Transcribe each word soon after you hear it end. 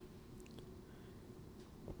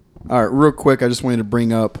All right, real quick, I just wanted to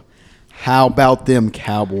bring up, how about them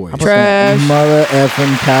Cowboys? Trash. Mother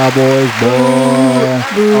effing Cowboys,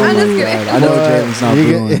 boy. I'm just kidding. I know Jalen's not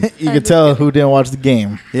doing. You can tell who didn't watch the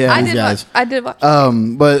game. Yeah, I these did guys. watch. I did watch.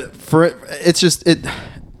 But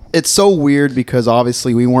it's so weird because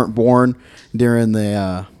obviously we weren't born during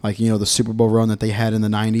the the Super Bowl run that they had in the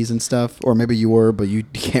 90s and stuff, or maybe you were, but you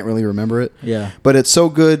can't really remember it. Yeah. But it's so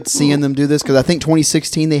good seeing them do this because I think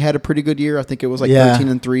 2016 they had a pretty good year. I think it was like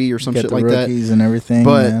 13-3 or some Get shit the like that. rookies and everything.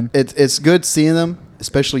 But man. it's good seeing them,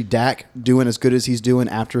 especially Dak doing as good as he's doing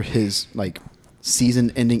after his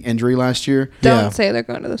season-ending injury last year. Don't say they're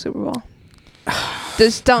going to the Super Bowl.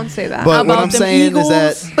 Just don't say that. But what How I'm about them saying is Eagles?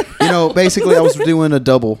 that, basically I was doing a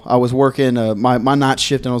double. I was working my night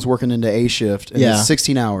shift and I was working into A shift. And it's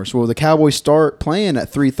 16 hours. Well, the Cowboys start playing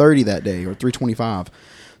at 3:30 that day or 3:25.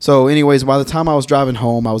 So anyways, by the time I was driving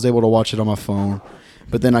home, I was able to watch it on my phone.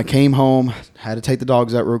 But then I came home, had to take the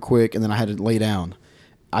dogs out real quick, and then I had to lay down.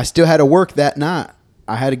 I still had to work that night.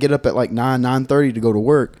 I had to get up at 9:30 to go to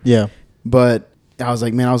work. Yeah. But I was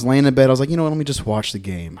like, man, I was laying in bed. I was like, let me just watch the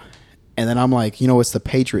game. And then I'm like, it's the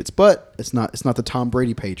Patriots, but it's not the Tom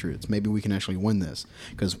Brady Patriots. Maybe we can actually win this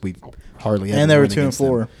because we hardly ever And they were win against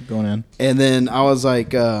 2-4 them. going in. And then I was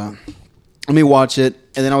like, let me watch it.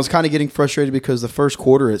 And then I was kind of getting frustrated because the first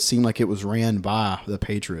quarter it seemed like it was ran by the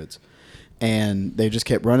Patriots. And they just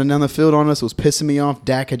kept running down the field on us. It was pissing me off.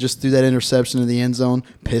 Dak had just threw that interception in the end zone,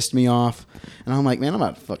 pissed me off. And I'm like, man, I'm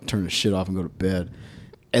about to fucking turn this shit off and go to bed.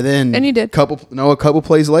 And then And you did. a couple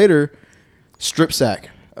plays later, strip sack.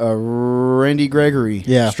 Randy Gregory,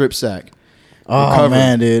 strip sack. Oh Recovered.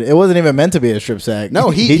 man, dude, it wasn't even meant to be a strip sack. No,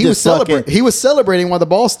 he was just celebrating. He was celebrating while the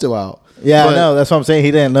ball's still out. Yeah, But- I know. That's what I'm saying.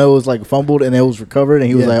 He didn't know it was fumbled and it was recovered, and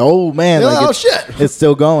he was Yeah. like, "Oh man, Oh, shit. it's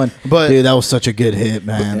still going." But- dude, that was such a good hit,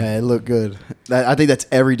 man. Yeah, it looked good. I think that's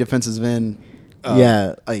every defensive end.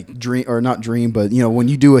 Dream or not dream, but when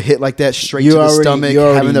you do a hit like that straight to the stomach,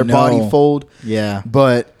 having their body fold. Yeah.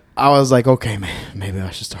 But I was like, okay, man, maybe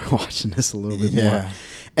I should start watching this a little bit more. Yeah.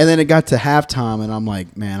 And then it got to halftime, and I'm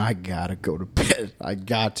like, man, I gotta go to bed. I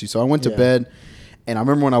got to. So I went to bed, and I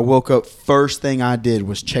remember when I woke up, first thing I did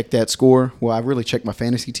was check that score. Well, I really checked my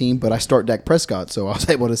fantasy team, but I start Dak Prescott, so I was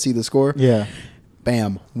able to see the score. Yeah.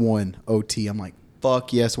 Bam, 1 OT. I'm like,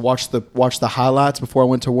 fuck yes. Watch the highlights before I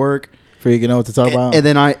went to work. For you to know what to talk about. And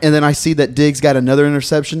then I see that Diggs got another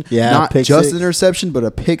interception. Yeah, not pick just six. an interception, but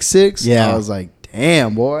a pick six. Yeah. I was like,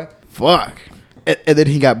 damn, boy, fuck. And then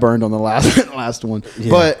he got burned on the last one. Yeah.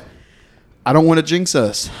 But I don't want to jinx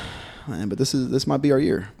us. Man, but this might be our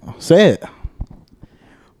year. Say it.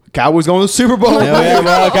 Cowboys going to the Super Bowl. Hell yeah,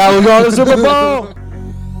 bro. Cowboys going to the Super Bowl.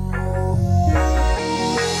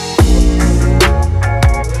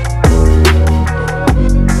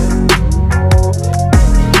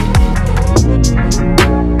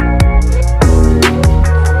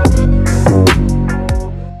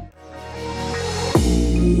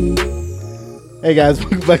 Hey guys,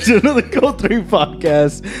 welcome back to another Code 3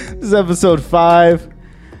 podcast. This is episode 5,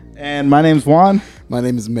 and my name's Juan. My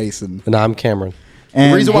name is Mason. And I'm Cameron.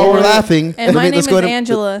 And The reason why we're laughing. And my name let's is go ahead and-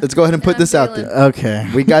 Angela. Let's go ahead and put And this I'm out there. Okay.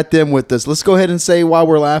 We got them with us. Let's go ahead and say why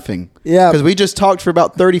we're laughing. Yeah. Because we just talked for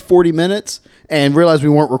about 30, 40 minutes and realized we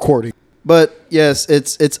weren't recording. But yes,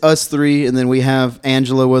 it's us three, and then we have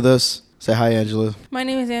Angela with us. Say hi, Angela. My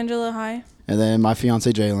name is Angela. Hi. And then my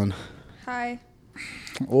fiance, Jalen. Hi.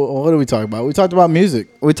 What did we talk about? We talked about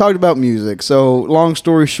music. We talked about music. So long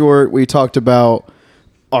story short, we talked about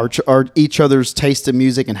our each other's taste in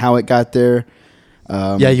music and how it got there.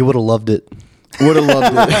 Yeah, you would have loved it. Would have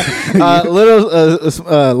loved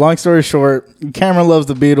it. Long story short, Cameron loves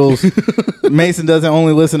the Beatles. Mason doesn't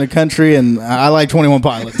only listen to country, and I like 21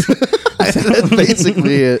 Pilots. That's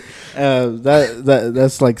basically it.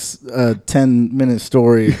 That's like a 10-minute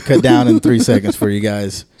story cut down in 3 seconds for you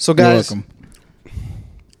guys. So, You're guys, welcome.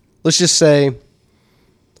 let's just say,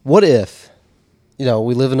 what if, we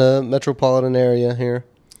live in a metropolitan area here.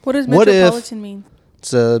 What does What if- metropolitan mean?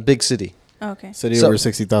 It's a big city. Oh, okay. City So- over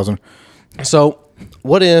 60,000. So,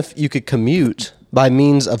 what if you could commute by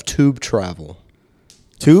means of tube travel?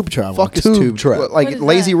 Tube travel. Fuck is Tube tube. track. What, like What is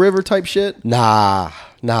lazy that? river type shit? Nah,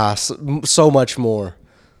 so much more.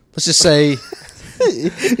 Let's just say,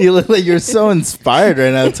 You look like you're so inspired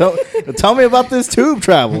right now. Tell me about this tube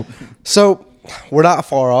travel. so we're not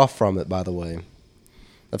far off from it, by the way.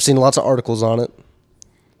 I've seen lots of articles on it.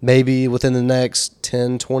 Maybe within the next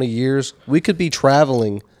 10, 20 years, we could be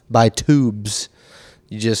traveling by tubes.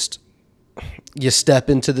 You step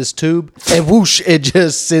into this tube, and whoosh, it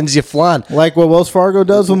just sends you flying. Like what Wells Fargo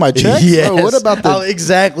does with my checks? Yes. Oh, what about the-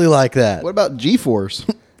 exactly like that? What about G-Force?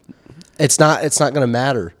 It's not going to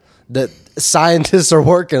matter. That scientists are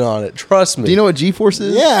working on it. Trust me. Do you know what G-force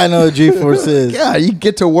is? Yeah, I know what G-force is. Yeah, you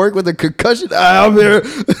get to work with a concussion. I'm here.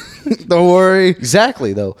 Don't worry.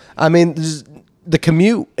 Exactly, though. I mean, the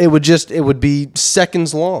commute, it would be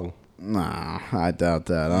seconds long. Nah, I doubt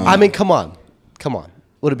that. I mean, come on.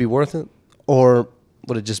 Would it be worth it? Or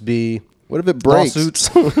would it just be what if it breaks? lawsuits?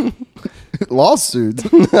 Lawsuits.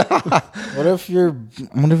 What if you're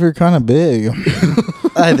kind of big?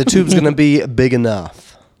 Hey, the tube's going to be big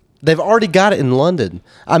enough. They've already got it in London.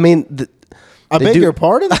 I mean, I beg your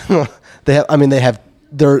pardon? They have.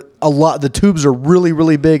 They're a lot. The tubes are really,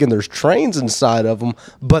 really big, and there's trains inside of them.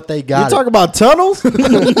 But they got. You talk about tunnels? No,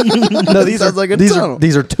 these Sounds are like a these tunnel. are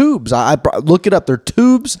these are tubes. I look it up. They're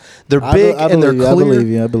tubes. They're big and they're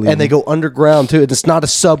clear. I believe and they go underground too. And it's not a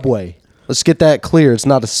subway. Let's get that clear. It's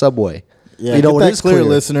not a subway. Yeah, you know get what that is clear,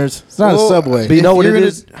 listeners. It's not a subway. But you know If what you're it gonna-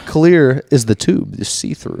 is? Clear is the tube. Just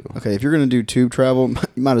see through. Okay, if you're gonna do tube travel,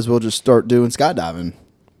 you might as well just start doing skydiving.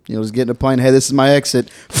 You know, just get in a plane. Hey, this is my exit.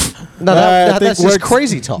 No, I think that's just works.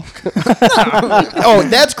 crazy talk. Oh,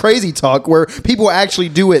 that's crazy talk where people actually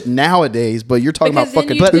do it nowadays. But you're talking Because about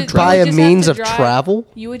then fucking you tube just- travel. by you a just have means to of drive- travel?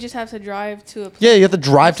 You would just have to drive to a place. Yeah, you have to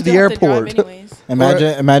drive to the still have to drive airport.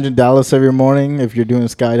 anyways. Imagine Dallas every morning if you're doing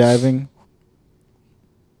skydiving.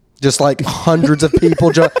 Just like hundreds of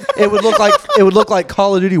people. It would look like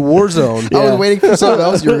Call of Duty Warzone. I was waiting for something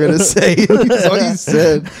else you were gonna say. That's what you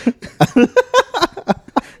said.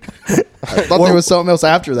 I thought there was something else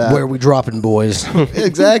after that. Where are we dropping, boys?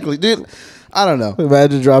 Exactly, dude. I don't know.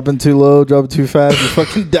 Imagine dropping too low, dropping too fast, you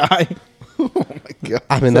fucking die. Oh my god.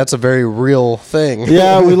 I mean, that's a very real thing.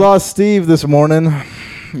 Yeah, we lost Steve this morning.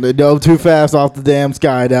 They dove too fast off the damn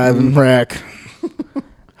skydiving rack.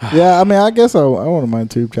 Yeah, I mean, I guess I wouldn't mind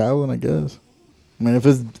tube traveling. I guess. I mean, if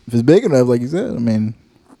it's big enough, like you said, I mean,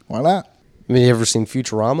 why not? I mean, you ever seen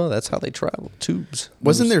Futurama? That's how they travel. Tubes.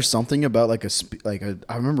 Wasn't there something about like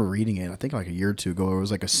I remember reading it. I think like a year or two ago. It was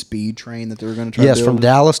like a speed train that they were going to try. Yes, to from build.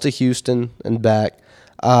 Dallas to Houston and back.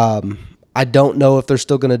 I don't know if they're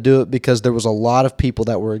still going to do it because there was a lot of people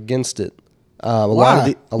that were against it. A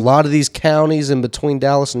lot of these counties in between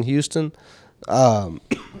Dallas and Houston,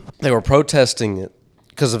 they were protesting it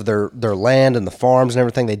because of their land and the farms and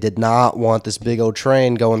everything. They did not want this big old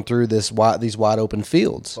train going through these wide open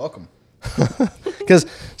fields. Fuck 'em. Because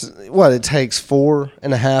it takes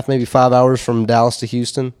 4.5, maybe 5 hours from Dallas to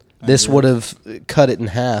Houston. This would have cut it in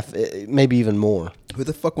half, maybe even more. Who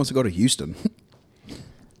the fuck wants to go to Houston?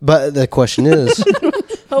 But the question is,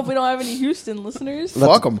 Hope we don't have any Houston listeners.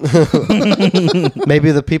 Fuck them.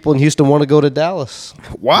 maybe the people in Houston want to go to Dallas.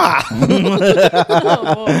 Wow. Whoa,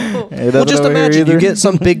 whoa, whoa. Well, just imagine you get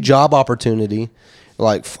some big job opportunity.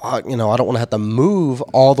 Like, fuck, I don't want to have to move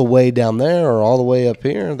all the way down there or all the way up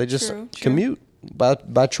here. They just True. commute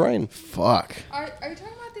by train. Fuck. Are you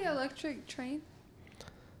talking about the electric train?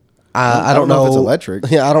 I don't know know if it's electric.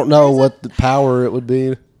 Yeah, I don't know Where is what the power it would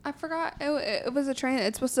be. I forgot. It was a train.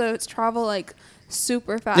 It's supposed to travel like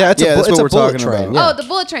super fast. Yeah, it's Yeah, a, that's it's what a we're bullet talking train. about. Yeah. Oh, the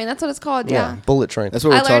bullet train. That's what it's called. Yeah. Bullet train. That's what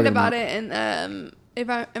we're I talking learned about it in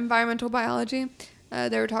environmental biology.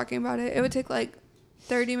 They were talking about it. It would take like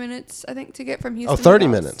 30 minutes, I think, to get from Houston. Oh, to 30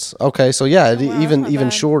 Dallas. minutes. Okay, so yeah, Oh, wow, that's even not even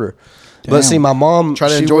bad. shorter. Damn. But see, my mom Try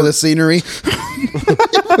to she enjoy worked- the scenery.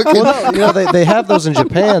 Well, no, they have those in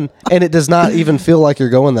Japan, and it does not even feel like you're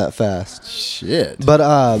going that fast. Shit.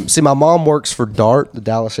 But see, my mom works for DART, the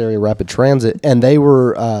Dallas Area Rapid Transit, and they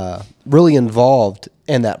were really involved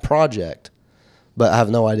in that project. But I have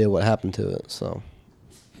no idea what happened to it. So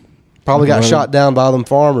probably got Well- shot down by them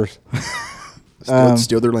farmers.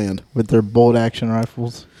 Steal their land. with their bolt action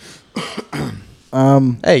rifles.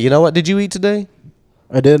 Hey, you know what? Did you eat today?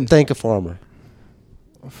 I did Thank a farmer.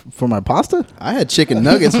 for my pasta. I had chicken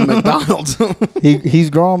nuggets from McDonald's. He's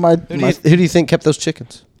growing my, Who do you think kept those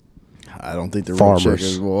chickens? I don't think they're Farmers. real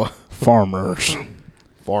chickens. Well, farmers,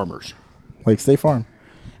 farmers. like State Farm.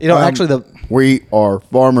 You know, actually, We are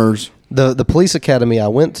farmers. the police academy I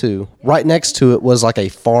went to, right next to it was like a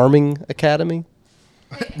farming academy.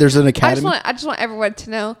 There's an I just academy. want everyone to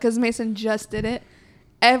know because Mason just did it.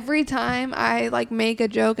 Every time I like make a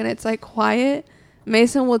joke and it's like quiet,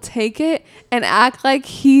 Mason will take it and act like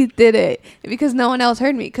he did it because no one else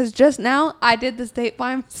heard me. Because just now I did the State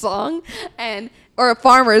Farm song or a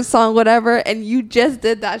farmer's song, whatever, and you just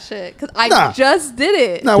did that shit because I Nah. just did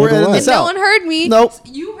it. No, we're Did editing what? this and no out. one heard me. Nope.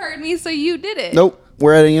 You heard me, so you did it. Nope.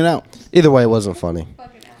 We're editing it out. Either way, it wasn't funny.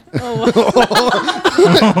 Fucking ass.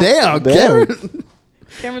 Oh, Damn, Damn. Cameron.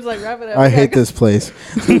 Cameron's like, wrap it up. I hate this place.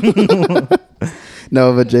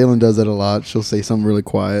 No, but Jalen does that a lot. She'll say something really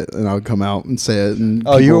quiet, and I'll come out and say it. And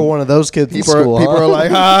Oh, you were one of those kids in people, school, people huh? are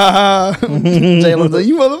like, ha ha. Jalen's like,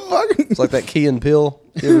 you motherfucker. It's like that Key and Peele.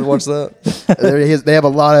 You ever watch that? They have a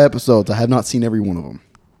lot of episodes. I have not seen every one of them.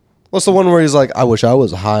 What's the one where he's like, I wish I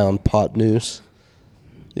was high on pot noose?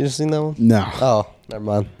 You just seen that one? No. Oh, never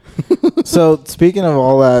mind. So speaking of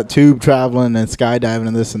all that tube traveling and skydiving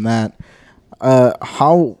and this and that,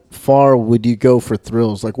 how far would you go for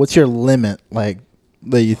thrills? Like, what's your limit? Like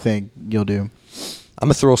that you think you'll do? I'm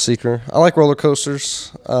a thrill seeker. I like roller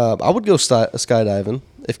coasters. I would go skydiving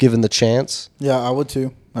if given the chance. Yeah, I would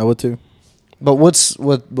too. But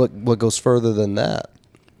what goes further than that?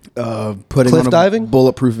 Putting Cliff on a diving?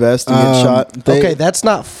 bulletproof vest and get shot. Okay, that's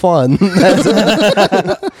not fun. Yeah,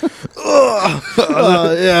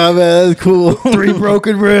 man, that's cool. 3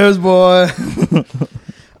 broken ribs, boy.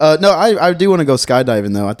 No, I do want to go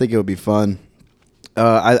skydiving though. I think it would be fun.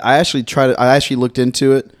 I actually looked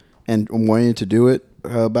into it and wanted to do it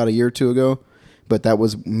about a year or two ago, but that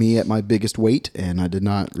was me at my biggest weight, and I did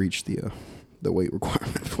not reach the weight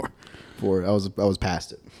requirement for it. I was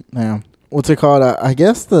past it. Yeah. What's it called? I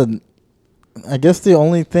guess the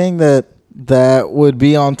only thing that would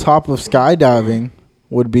be on top of skydiving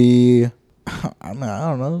would be I don't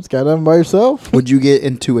know, skydiving by yourself. Would you get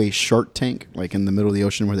into a shark tank, like in the middle of the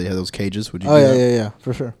ocean where they have those cages? Would you? Oh do that? yeah,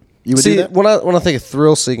 for sure. You would See, do that? when I think of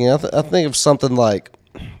thrill seeking, I think of something like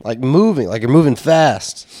moving, like you're moving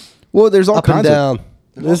fast, Well, there's all up and kinds down.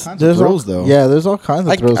 There's all kinds of thrills, though. Yeah, there's all kinds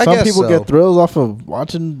of thrills. I Some guess people so. get thrills off of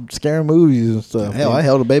watching scary movies and stuff. Hell, I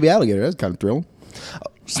held a baby alligator. That's kind of thrill.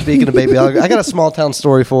 Speaking of baby alligator, I got a small town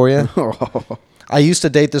story for you. I used to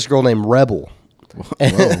date this girl named Rebel.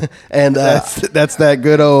 And That's that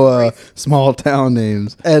good old small town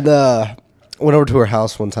names. went over to her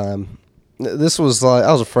house one time. This was like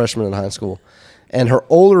I was a freshman in high school, and her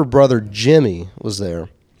older brother Jimmy was there.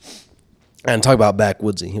 And talk about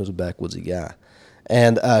backwoodsy. He was a backwoodsy guy.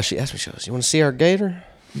 And she asked me, she goes, "You want to see our gator?"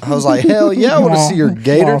 I was like, "Hell yeah, I want to see your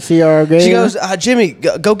gator." Wanna see our gator? She goes, "Jimmy,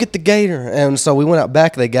 go get the gator." And so we went out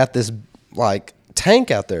back. They got this like tank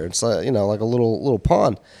out there. It's like like a little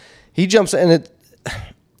pond. He jumps in, and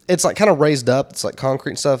it's like kind of raised up. It's like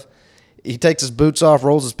concrete and stuff. He takes his boots off,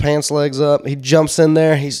 rolls his pants legs up. He jumps in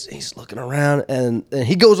there. He's looking around, and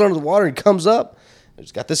he goes under the water. He comes up.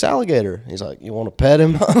 He's got this alligator. He's like, "You want to pet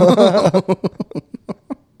him?"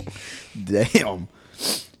 Damn.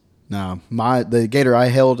 No, the gator I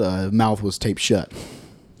held, mouth was taped shut.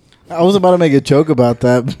 I was about to make a joke about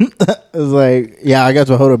that. It was like, yeah, I got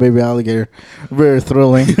to hold a baby alligator. Very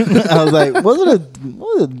thrilling. I was like, was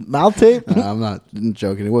it mouth tape? I'm not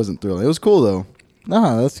joking. It wasn't thrilling. It was cool though.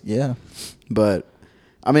 No, yeah. But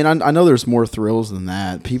I mean, I know there's more thrills than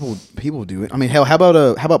that. People do it. I mean, hell, how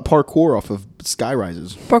about parkour off of sky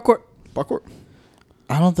rises? Parkour. Parkour.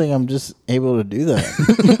 I don't think I'm just able to do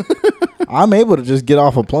that. I'm able to just get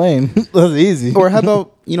off a plane. That's easy. Or how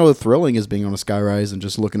about the thrilling is being on a sky rise and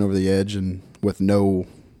just looking over the edge and with no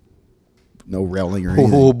railing or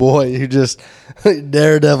anything. Oh boy, you just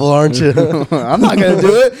daredevil, aren't you? I'm not gonna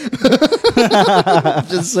do it.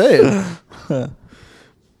 Just saying.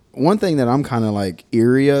 One thing that I'm kind of like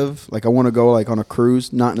eerie of, like I want to go like on a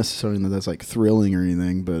cruise, not necessarily that that's like thrilling or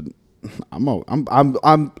anything, but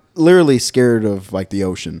I'm literally scared of like the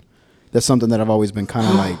ocean. That's something that I've always been kind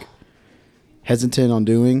of like hesitant on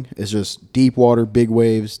doing. It's just deep water, big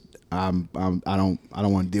waves. I don't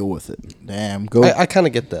want to deal with it. Damn, go. I kind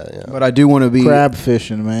of get that. Yeah, But I do want to be crab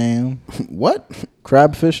fishing, man. What?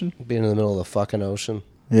 Crab fishing? being in the middle of the fucking ocean.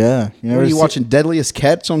 Yeah. Are you watching Deadliest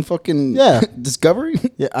Catch on fucking Discovery?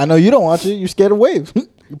 Yeah, I know you don't watch it. You're scared of waves.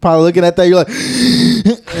 You're probably looking at that. You're like, you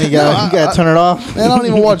gotta turn it off. Man, I don't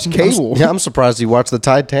even watch cable. Yeah, I'm surprised you watched the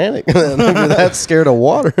Titanic. You're that scared of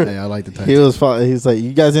water. Hey, I like the Titanic. He's like,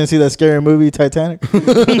 you guys didn't see that scary movie Titanic?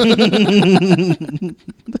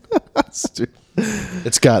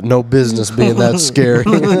 It's got no business being that scary.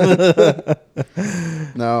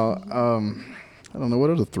 No, I don't know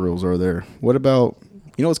what other thrills are there. What about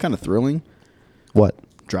what's kind of thrilling? What?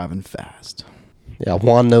 Driving fast. Yeah,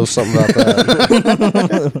 Juan knows something about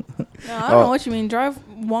that. No, I don't know what you mean.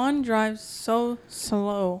 Juan drives so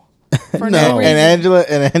slow. For No. reason.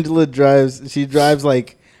 And Angela drives. She drives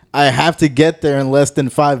like I have to get there in less than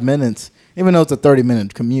 5 minutes, even though it's a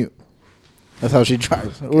 30-minute commute. That's how she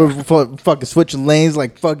drives. We're fucking switching lanes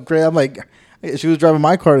like fucking crazy. I'm like, she was driving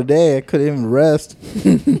my car today. I couldn't even rest. So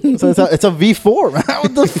it's a V4, man.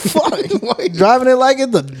 What the fuck? Why are you driving it like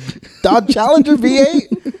it's a Dodge Challenger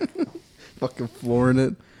V8? Fucking flooring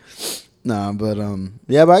it. Nah, but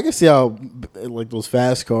Yeah, but I can see how like those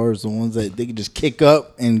fast cars, the ones that they can just kick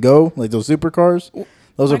up and go, like those supercars.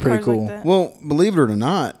 Those My are pretty car's like cool. that. Well, believe it or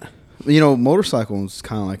not, motorcycle is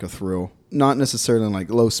kind of like a thrill. Not necessarily in like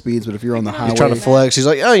low speeds, but if you're on the He's highway, He's trying to flex. He's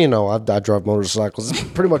like, oh, I drive motorcycles. It's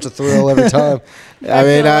pretty much a thrill every time. I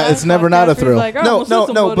mean, it's never not a thrill.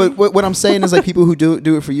 No. But what I'm saying is like people who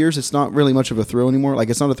do it for years, it's not really much of a thrill anymore. Like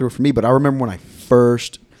it's not a thrill for me. But I remember when I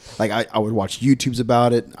first, like I would watch YouTubes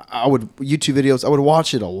about it. YouTube videos. I would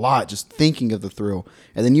watch it a lot, just thinking of the thrill.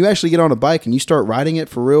 And then you actually get on a bike and you start riding it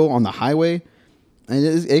for real on the highway, and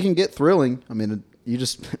it can get thrilling. I mean,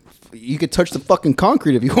 you could touch the fucking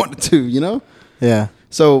concrete if you wanted to, Yeah.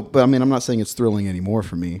 So, but I mean, I'm not saying it's thrilling anymore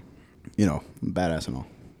for me. I'm badass and all.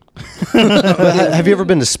 But have you ever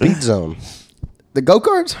been to Speed Zone? The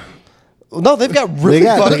go-karts? No, they've got really They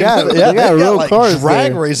got real like cars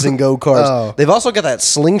drag there. racing go-karts. Oh. They've also got that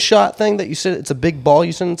slingshot thing that you said it's a big ball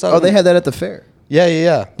you sit inside. Oh, they had that at the fair.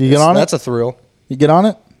 Yeah. Do you get on it? That's a thrill. You get on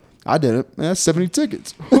it? I did it. That's 70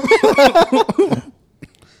 tickets.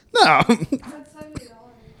 No.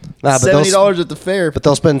 Nah, but $70 at the fair. But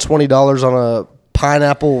they'll spend $20 on a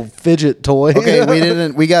pineapple fidget toy. Okay, we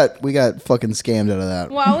didn't. We got fucking scammed out of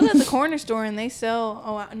that. Well, I was at the corner store and they sell.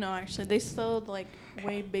 Oh no, actually, they sold like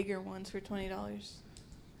way bigger ones for $20.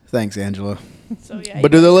 Thanks, Angela. So yeah.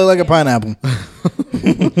 But do they look like a pineapple?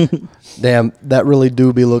 Damn, that really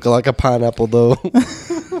do be looking like a pineapple though.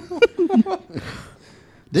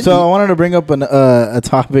 So I wanted to bring up a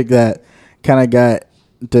topic that kind of got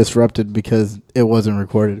disrupted because it wasn't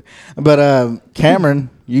recorded. But Cameron,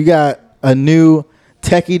 you got a new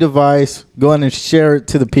techie device. Go ahead and share it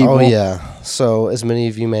to the people. Oh yeah. So as many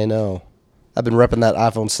of you may know, I've been repping that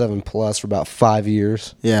iPhone 7 Plus for about 5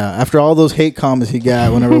 years. Yeah. After all those hate comments he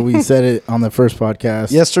got whenever we said it on the first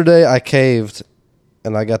podcast. Yesterday I caved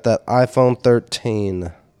and I got that iPhone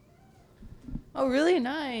 13. Oh, really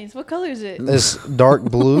nice. What color is it? It's dark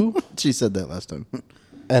blue. She said that last time.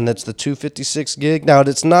 And it's the 256 gig. Now,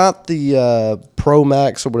 it's not the Pro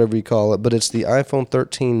Max or whatever you call it, but it's the iPhone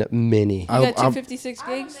 13 Mini. You got 256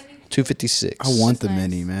 gigs. 256. I want the That's nice.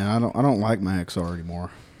 mini, man. I don't like my XR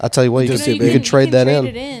anymore. I tell you what, you, Just could, too you big. could trade that trade in.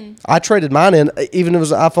 it in. I traded mine in. Even if it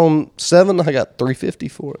was an iPhone 7, I got $350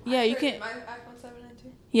 for it. Yeah, you can. My iPhone 7 and 2.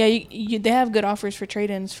 Yeah, you they have good offers for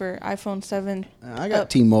trade-ins for iPhone 7. I got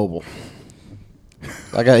T-Mobile.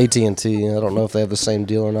 I got AT&T. I don't know if they have the same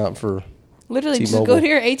deal or not for Literally, just T-Mobile. go to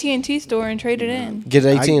your AT&T store and trade it in. get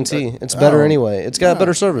AT&T. It's better anyway. It's got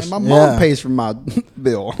better service. And my Yeah. mom pays for my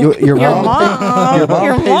bill. Your mom, Your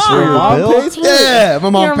mom pays for your Mom bill. pays for it? Yeah, my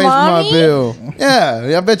mom Your pays for my mommy? bill.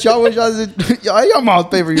 Yeah, I bet y'all wish y'all did. Y'all mom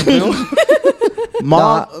pay for your bill. Mom,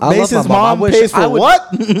 Nah, I love Mason's my mom. mom I wish pays for I would-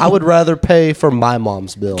 what? I would rather pay for my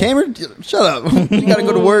mom's bill. Cameron, shut up. You gotta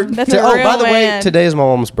go to work. That's a Oh, real by the way, man. today is my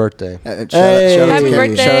mom's birthday. Hey, Happy to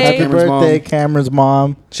birthday. Shout out to Happy Cameron's mom. birthday, Cameron's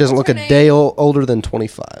mom. She doesn't look a her day older than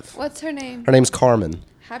 25. What's her name? Her name's Carmen.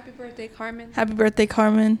 Happy birthday, Carmen. Happy birthday,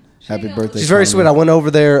 Carmen. Happy birthday. She's very sweet. I went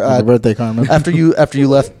over there Happy birthday, Carmen. after you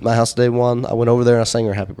left my house day one. I went over there and I sang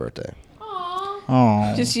her happy birthday. Aww.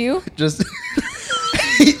 Oh, Just you? Just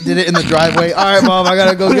did it in the driveway. All right, mom, I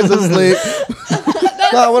gotta go get some sleep.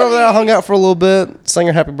 No, I went over there. I hung out for a little bit. Sang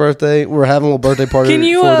her happy birthday. We were having a little birthday party. Can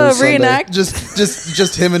you for her Sunday. reenact?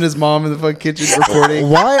 Just him and his mom in the fucking kitchen recording.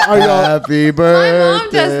 why are y'all? Happy My birthday.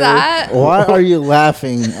 mom does that. Why are you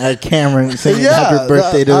laughing at Cameron singing Yeah, happy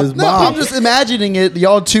birthday to his no, mom? I'm just imagining it.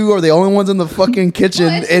 Y'all two are the only ones in the fucking kitchen,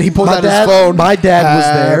 Well, it's and he pulls My out dad- his phone. my dad was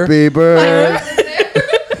there. Happy birthday.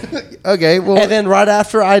 There. Okay, well, And then right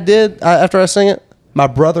after after I sang it, my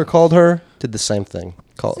brother called her, did the same thing.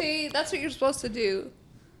 See, that's what you're supposed to do.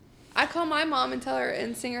 I call my mom and tell her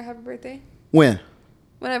and sing her happy birthday when?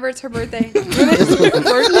 whenever it's her birthday. When it's her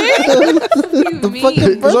birthday? What do you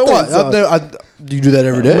mean? So what? Do you do that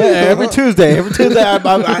every Yeah, every Tuesday.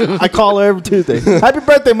 I call her every Tuesday. Happy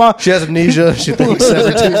birthday, mom. She has amnesia. She thinks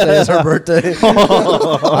every Tuesday is her birthday.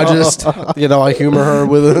 I just, I humor her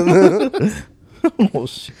with it. Oh,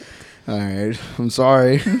 shit. All right, I'm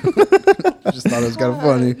sorry. Just thought it was kind of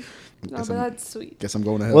funny. No, but that's sweet. Guess I'm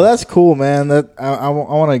going to hell. Well, that's cool, man. That I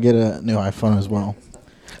want to get a new iPhone as well.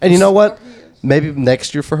 And you know what? Maybe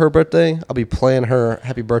next year for her birthday, I'll be playing her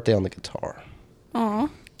happy birthday on the guitar. Aw.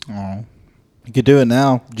 Oh, you could do it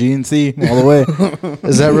now. G and C all the way.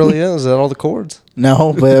 Is that really it? Is that all the chords?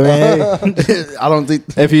 No, but I mean, hey, I don't think.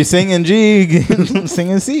 if you sing in G, you can sing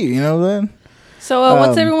in C. You know what I'm saying? So,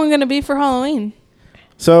 what's Um, everyone going to be for Halloween?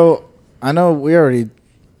 So I know we already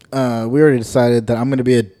decided that I'm going to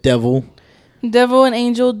be a devil. Devil and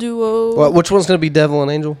angel duo. Well, which one's going to be Devil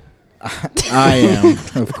and Angel? I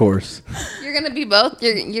am, of course. You're gonna be both.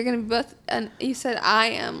 You're gonna be both. And you said I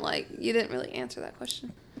am. Like you didn't really answer that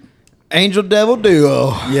question. Angel Devil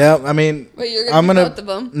duo. Yeah, I mean, But you're I'm gonna be gonna both of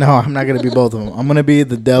them. No, I'm not gonna be both of them. I'm gonna be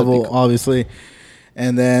the devil, obviously,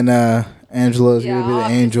 and then Angela's Yeah, gonna be the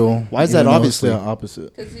obviously. angel. Why is even that though it's obviously? the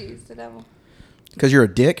opposite? Because he's the devil. Because you're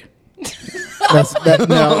a dick. No,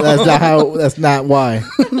 that's not how. That's not why.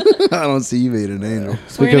 I don't see you being an angel.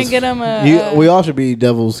 So we're gonna Because get him a. we all should be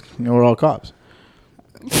devils. We're all cops.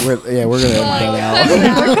 We're gonna edit that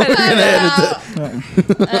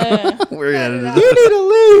out. We're gonna edit that.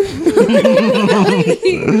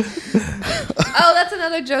 Oh, that's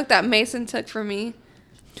another joke that Mason took from me.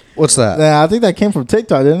 What's that? Yeah, I think that came from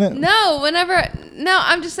TikTok, didn't it? No,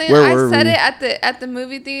 I'm just saying. Where I were said we? it at the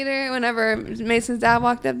movie theater. Whenever Mason's dad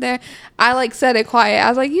walked up there, I like said it quiet. I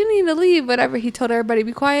was like, "You need to leave." Whatever. He told everybody to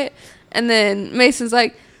be quiet, and then Mason's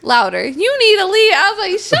like, louder. You need to leave. I was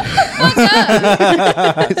like, shut the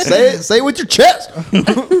fuck up. Say it with your chest.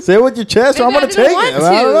 Say it with your chest, or I'm Maybe gonna take didn't it. want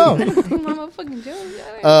I don't know. to. I'm a fucking joke.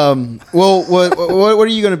 Well, what are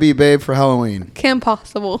you gonna be, babe, for Halloween? Kim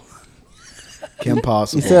Possible. Kim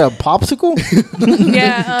Possible. You said a popsicle?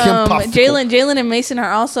 Yeah, Possible. Jalen and Mason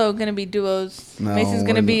are also gonna be duos. No, Mason's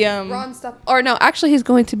gonna be Ron stuff. Or no, actually, he's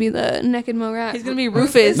going to be the naked Mo Rat. he's gonna be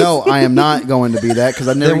Rufus. No, I am not going to be that because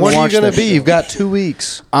I never Then even what are you watched gonna that be? show. You've got 2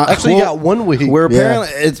 weeks. Well, You got 1 week. We're Yeah. apparently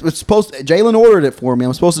it's supposed. Jalen ordered it for me.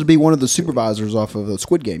 I'm supposed to be one of the supervisors off of the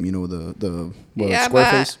Squid Game. You know the Yeah,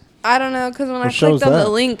 Squareface. but I don't know because when I show's clicked on that? the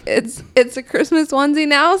link, it's a Christmas onesie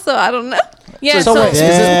now, so I don't know. Yeah. So So, wait,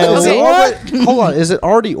 Yeah. is it Okay. already, hold on, is it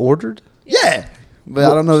already ordered? Yeah, but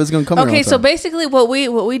I don't know if it's gonna come. okay, here on so time. basically what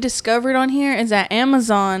we discovered on here is that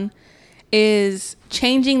Amazon is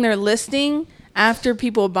changing their listing after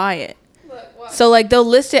people buy it. So like they'll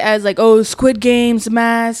list it as like, oh, Squid Games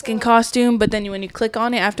mask and costume, but then when you click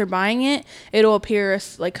on it after buying it, it'll appear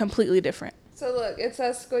as like completely different. So look, it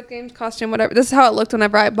says Squid Games costume, whatever. This is how it looked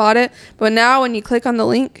whenever I bought it. But now when you click on the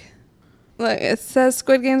link, look, it says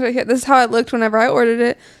Squid Games right here. This is how it looked whenever I ordered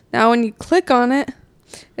it. Now when you click on it,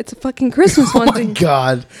 it's a fucking Christmas oh my onesie.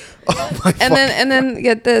 god, oh my And then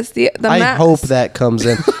get this, the I mask. hope that comes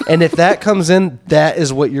in. And if that comes in, that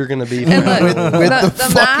is what you're gonna be. And look, with the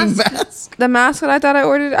fucking mask, mask. the mask that I thought I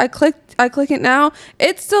ordered, I click it now.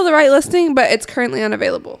 It's still the right listing, but it's currently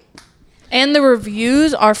unavailable. And the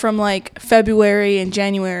reviews are from like February and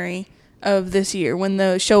January of this year when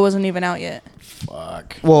the show wasn't even out yet.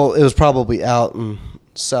 Fuck. Well, it was probably out in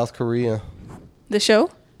South Korea. The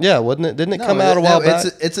show? Yeah, wasn't it? Didn't it come No, out a while back?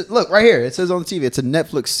 Look right here. It says on the TV. It's a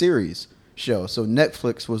Netflix series show. So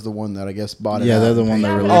Netflix was the one that I guess bought it. Yeah, out they're the and one paid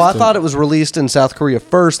that for it. released Oh, I it. thought it was released in South Korea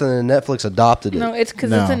first, and then Netflix adopted it. No, it's because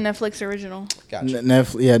No. it's a Netflix original. Gotcha.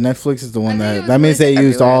 Netflix is the one I think it that was means they released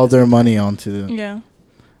used everywhere. all their money onto Yeah.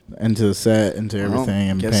 into the set, into Well, everything,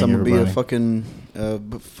 and guess paying I'm gonna be a everybody. fucking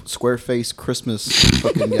Squareface Christmas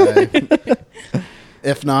fucking guy.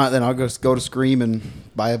 If not, then I'll go to Scream and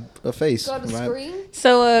buy a face. Go to Right? Scream.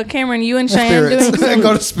 So, Cameron, you and Cheyenne doing Spirits. some,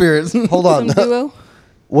 Go to Spirits. Hold some on. duo?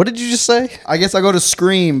 What did you just say? I guess I go to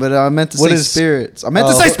Scream, but I meant to What say is- Spirits. I meant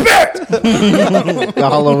to Oh. say Spirits. The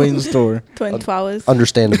Halloween store. Twin Flowers.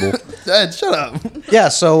 Understandable. Dad, shut up. Yeah,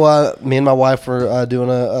 so me and my wife are doing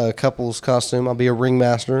a couple's costume. I'll be a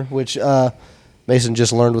ringmaster, which Mason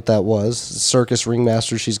just learned what that was. Circus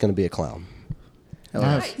ringmaster. She's going to be a clown.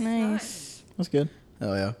 Nice. Nice. That's good.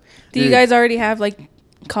 Oh yeah. Do you guys already have like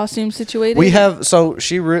costumes situated? We have so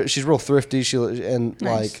she's real thrifty. She Nice.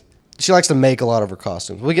 like she likes to make a lot of her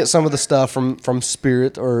costumes. We get some of the stuff from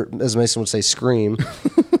Spirit, or as Mason would say, Scream,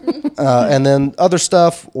 and then other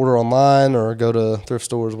stuff order online or go to thrift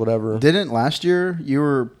stores, whatever. Didn't last year you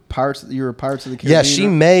were Pirates of the Caribbean? Yeah, she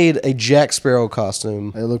made a Jack Sparrow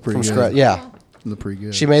costume. They look pretty from good. scratch. Yeah, They look pretty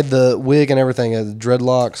good. she made the wig and everything, the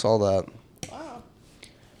dreadlocks, all that.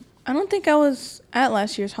 I don't think I was at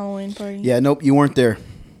last year's Halloween party. Yeah, nope, you weren't there.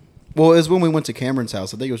 Well, it was when we went to Cameron's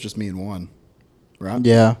house. I think it was just me and one. Right?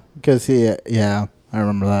 Yeah, because yeah, I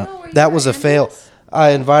remember that. That was a fail.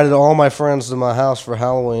 I invited all my friends to my house for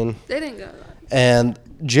Halloween, They didn't go. and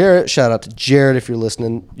Jarrett, shout out to Jarrett if you're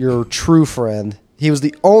listening, you're a true friend. He was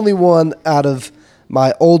the only one out of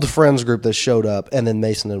my old friends group that showed up, and then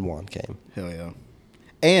Mason and Juan came. Hell yeah.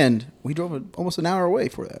 And we drove almost an hour away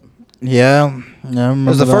for that. Yeah, I It remember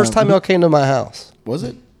was the that. first time y'all came to my house. Was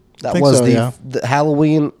it? That Think was so, yeah. the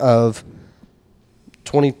Halloween of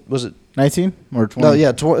 20. Was it? 19 or 20. No,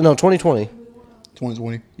 yeah, 2020.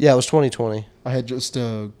 2020. Yeah, it was 2020. I had just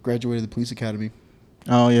graduated the police academy.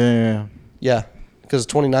 Oh yeah. Yeah, because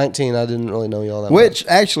 2019 I didn't really know y'all that much. Which,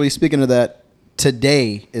 actually, speaking of that,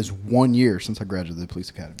 today is 1 year since I graduated the police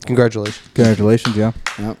academy. Congratulations. Congratulations, yeah.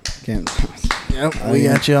 Yep. Can't. Yep, we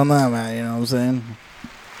got you on that, man. You know what I'm saying?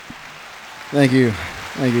 Thank you.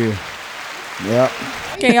 Thank you. Yep.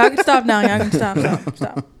 Okay, y'all can stop now. Y'all can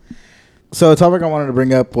stop. So a topic I wanted to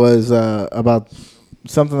bring up was about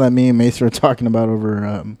something that me and Mason were talking about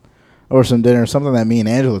over some dinner. Something that me and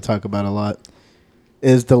Angela talk about a lot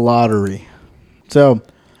is the lottery. So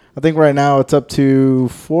I think right now it's up to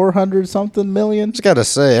 400 something million. Just gotta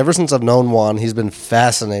say, ever since I've known Juan, he's been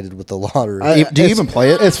fascinated with the lottery. Do you even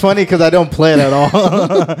play it? It's funny because I don't play it at all.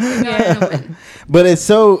 But it's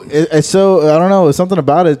so I don't know. It's something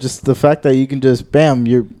about it. Just the fact that you can just bam,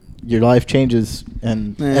 your life changes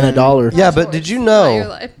in a dollar. Yeah, but did you Not know? your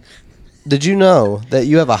life. Did you know that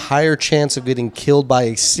you have a higher chance of getting killed by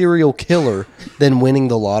a serial killer than winning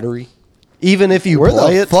the lottery? Even if you Where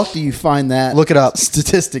play the it, fuck do you find that? Look it up.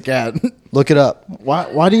 Statistic at. look it up.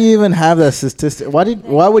 Why do you even have that statistic?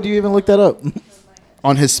 Why would you even look that up?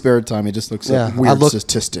 On his spare time, he just looks up Yeah, weird I look-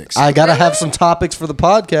 statistics. I gotta have Really? some topics for the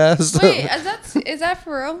podcast. Wait, is that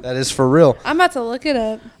for real? That is for real. I'm about to look it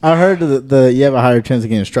up. I heard the you have a higher chance of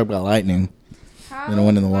getting struck by lightning than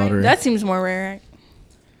winning the lottery. That seems more rare.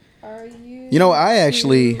 Are you? You know, I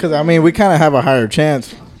actually. Because I mean, we kind of have a higher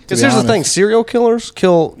chance. Because here's the thing: serial killers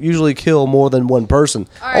usually kill more than one person.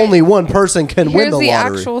 All right. Only one person can win Here's the the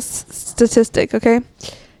lottery. actual statistic, okay?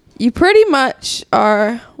 You pretty much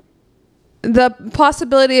are the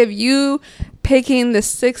possibility of you picking the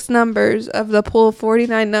 6 numbers of the pool of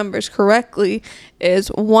 49 numbers correctly is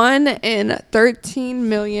 1 in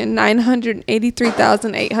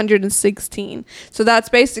 13,983,816. So that's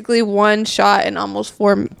basically one shot in almost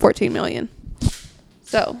 14 million.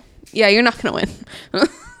 So, yeah, you're not going to win.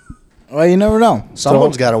 Well, you never know.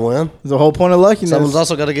 Someone's got to win. The whole point of luckiness. Someone's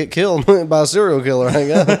also got to get killed by a serial killer. I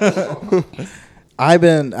guess. I've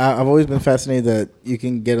always been fascinated that you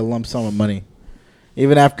can get a lump sum of money,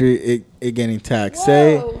 even after it getting taxed.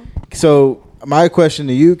 Whoa. So my question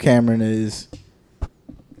to you, Cameron, is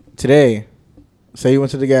today. Say you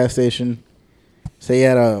went to the gas station. Say you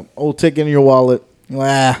had a old ticket in your wallet. You're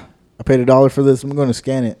like, I paid $1 for this. I'm going to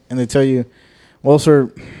scan it, and they tell you, well,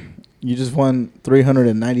 sir, you just won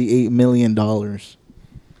 $398 million.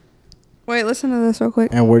 Wait, listen to this real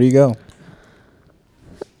quick. And where do you go?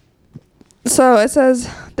 So it says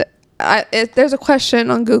that there's a question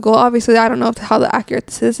on Google. Obviously, I don't know how accurate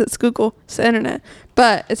this is. It's Google. It's the internet.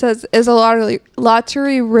 But it says, is a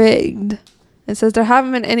lottery rigged? It says there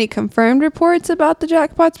haven't been any confirmed reports about the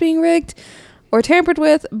jackpots being rigged or tampered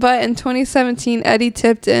with. But in 2017, Eddie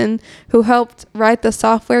Tipton, who helped write the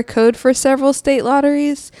software code for several state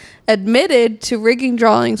lotteries, admitted to rigging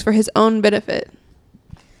drawings for his own benefit.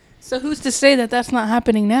 So who's to say that that's not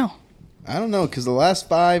happening now? I don't know, because the last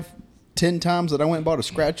 5-10 times that I went and bought a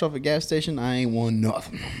scratch off a gas station, I ain't won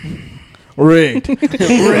nothing. Rigged. But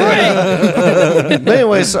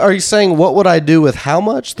anyway, so are you saying what would I do with how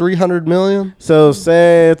much? 300 million? So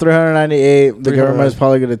say 398. The 300. government's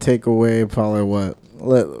probably going to take away probably what?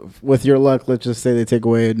 With your luck, let's just say they take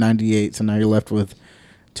away 98. So now you're left with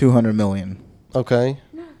 200 million. Okay.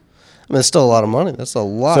 I mean, it's still a lot of money. That's a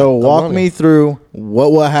lot. So of walk money. me through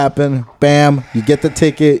what will happen. Bam, you get the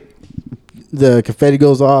ticket. The confetti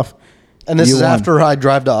goes off. And this You is won. after I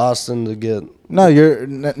drive to Austin to get. No,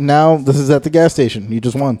 now this is at the gas station. You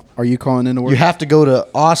just won. Are you calling in to work? You have to go to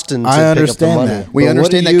Austin to I pick understand up the money. that. We But what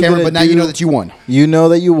understand are that, you Cameron, gonna but now you do? know that you won. You know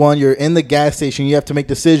that you won. You're in the gas station. You have to make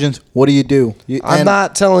decisions. What do you do? I'm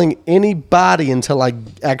not telling anybody until I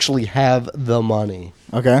actually have the money.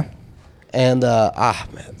 Okay. And man,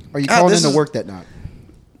 Are you God, calling in this to is- work that night?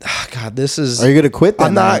 God, this is. Are you going to quit that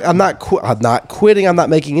I'm not. night? I'm not quitting. I'm not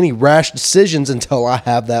making any rash decisions until I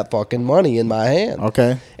have that fucking money in my hand.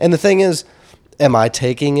 Okay. And the thing is, am I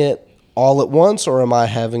taking it all at once, or am I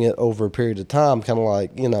having it over a period of time? Kind of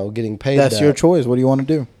like getting paid. That's that. your choice. What do you want to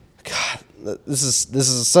do? God, this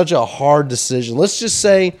is such a hard decision. Let's just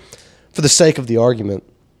say, for the sake of the argument,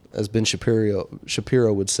 as Ben Shapiro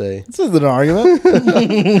would say, This isn't an argument.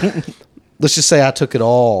 let's just say I took it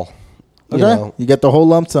all. Okay. You get the whole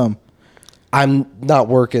lump sum. I'm not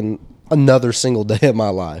working another single day of my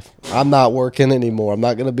life. I'm not working anymore. I'm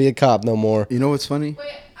not going to be a cop no more. You know what's funny? Wait,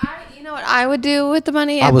 you know what I would do with the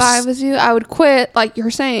money I if was- I was you? I would quit, like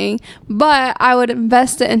you're saying, but I would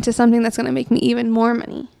invest it into something that's going to make me even more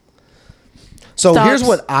money. So Stocks. here's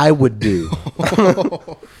what I would do.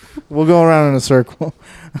 We'll go around in a circle.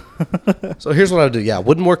 So here's what I would do. Yeah,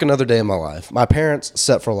 wouldn't work another day in my life. My parents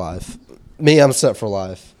set for life. Me, I'm set for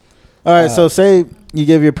life. All right. So say you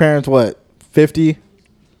give your parents what, 50?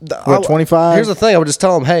 What, 25? Here's the thing. I would just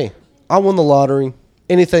tell them, hey, I won the lottery.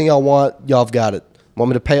 Anything y'all want, y'all have got it. Want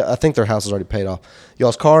me to pay? I think their house is already paid off.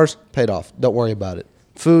 Y'all's cars, paid off. Don't worry about it.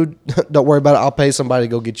 Food, don't worry about it. I'll pay somebody to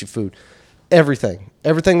go get you food. Everything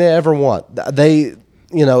they ever want. They,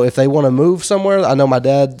 if they want to move somewhere, I know my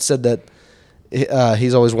dad said that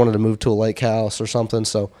he's always wanted to move to a lake house or something.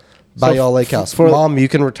 So buy y'all a lake house. for- Mom, you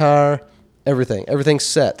can retire. Everything's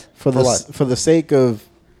set For life. the sake of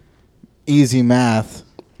easy math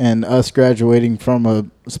and us graduating from a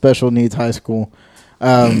special needs high school,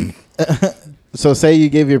 so say you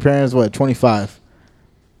give your parents what, 25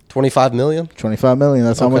 million. million.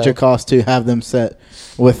 That's how much Okay. it costs to have them set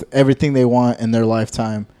with everything they want in their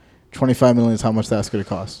lifetime. 25 million is how much that's going to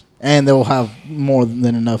cost, and they will have more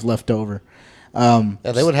than enough left over. Yeah,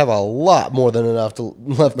 they would have a lot more than enough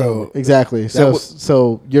left over. Exactly.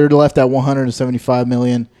 So you're left at 175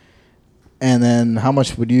 million, and then how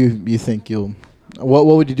much would you think you'll? What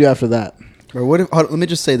would you do after that? Or what if, let me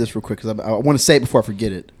just say this real quick because I want to say it before I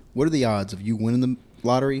forget it. What are the odds of you winning the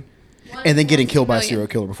lottery and then getting killed by a serial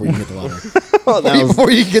killer before you get the lottery?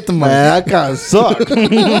 Before you get the money. Man, that kind of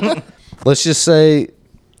sucked. Let's just say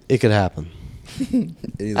it could happen.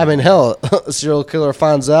 I mean, hell, a serial killer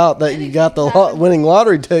finds out that you got the winning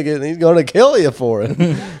lottery ticket, and he's going to kill you for it.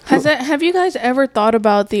 Have you guys ever thought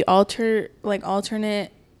about the alternate,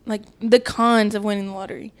 like the cons of winning the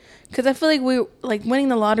lottery? Because I feel like winning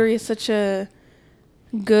the lottery is such a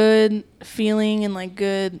good feeling and like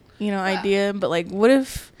good, idea. But like, what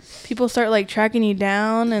if people start like tracking you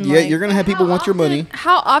down and Yeah, you're gonna have people want your money.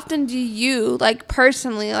 How often do you, like,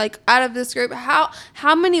 personally, like, out of this group, how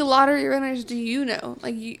many lottery winners do you know?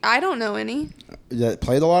 Like, I don't know any. That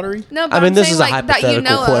play the lottery? No, but I mean, I'm this saying, is a like, that you hypothetical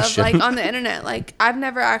know question. of, like, on the internet. Like, I've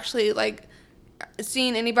never actually, like,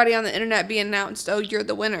 seen anybody on the internet be announced, oh, you're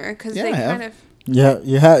the winner, because Yeah, they I have. kind of. Yeah,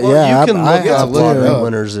 you have. Well, yeah, you can I look have up lottery too.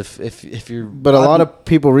 winners if you're. But a lot of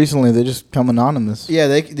people recently they just come anonymous. Yeah, I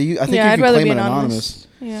think Yeah, you I'd can rather claim be it anonymous. anonymous.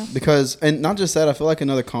 Yeah. Because, and not just that, I feel like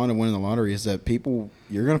another con of winning the lottery is that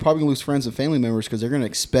you're going to probably lose friends and family members because they're going to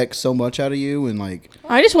expect so much out of you and like.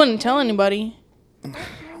 I just wouldn't tell ananybody.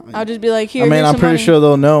 I'll just be like, here. I mean, here's I'm some pretty money. sure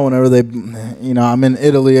they'll know whenever they, I'm in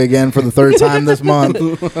Italy again for the third time this month. For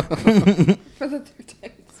the third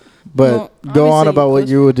time. But Well, go on obviously about what close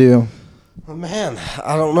you would do. Man,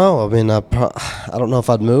 I don't know. I mean, I don't know if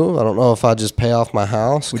I'd move. I don't know if I'd just pay off my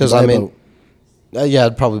house Would you because buy I a mean, boat? yeah,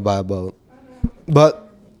 I'd probably buy a boat. But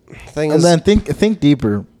thing And is, then think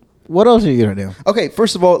deeper. What else are you gonna do? Okay,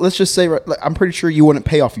 first of all, let's just say like, I'm pretty sure you wouldn't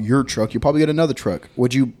pay off your truck. You'd probably get another truck.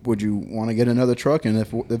 Would you want to get another truck? And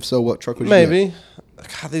if so, what truck would you get? maybe.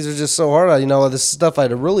 God, these are just so hard. This stuff I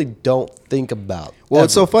really don't think about. Well,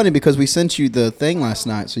 it's ever. so funny because we sent you the thing last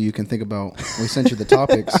night so you can think about. We sent you the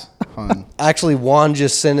topics. Fun. Actually, Juan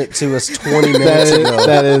just sent it to us 20 minutes ago.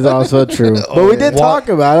 That is also true. But we did What? talk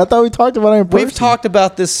about it. I thought we talked about it in person. We've talked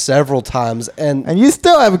about this several times, and and you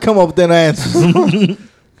still haven't come up with an answer.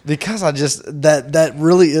 because I just that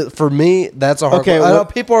really for me that's a hard. Okay, Okay, I know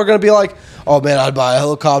what- people are gonna be like, "Oh man, I'd buy a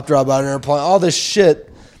helicopter, I'd buy an airplane, all this shit."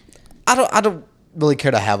 I don't really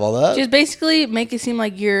care to have all that. Just basically make it seem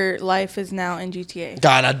like your life is now in GTA.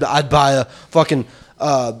 God, I'd buy a fucking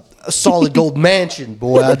a solid gold mansion,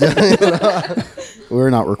 boy. We're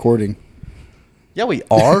not recording. Yeah, we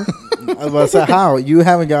are. I was about to say, how? You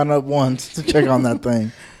haven't gotten up once to check on that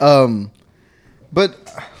thing. But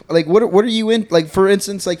like, what are you in? Like, for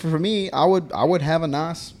instance, like for me, I would have a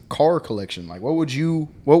nice car collection. Like, what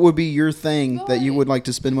would be your thing that you would like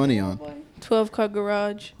to spend money on? 12-car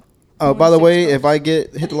garage. Oh, by the way, if I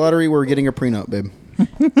hit the lottery, we're getting a prenup, babe.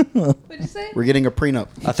 What'd you say? We're getting a prenup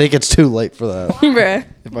I think it's too late for that. Bruh.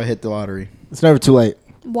 if I hit the lottery. It's never too late.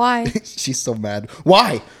 Why? She's so mad.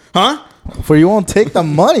 Why? Huh? For you won't take the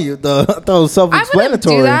money. I thought it was I wouldn't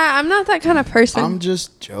self-explanatory. do that. I'm not that kind of person. I'm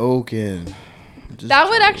just joking. That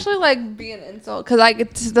would actually like be an insult because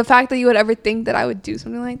it's the fact that you would ever think that I would do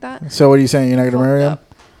something like that. So what are you saying? You're not gonna marry him?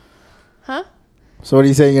 Huh? So what are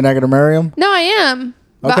you saying? You're not gonna marry him? No, I am.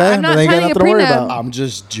 But Okay, I'm not then you got signing a nothing to worry prenup. about. I'm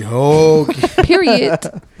just joking.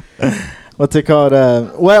 Period. What's it called?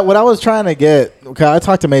 What I was trying to get. Okay, I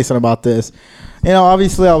talked to Mason about this.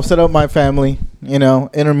 Obviously, I'll set up my family.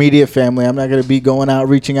 Intermediate family. I'm not gonna be going out,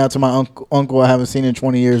 reaching out to my uncle I haven't seen in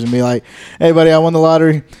 20 years, and be like, "Hey, buddy, I won the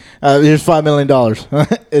lottery. Here's $5 million."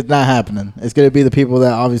 It's not happening. It's gonna be the people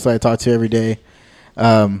that obviously I talk to every day,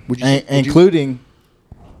 including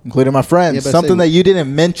my friends. Yeah, but Something say- that you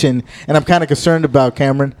didn't mention, and I'm kind of concerned about,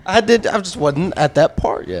 Cameron. I just wasn't at that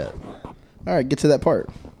part yet. All right, get to that part.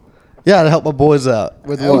 Yeah, to help my boys out.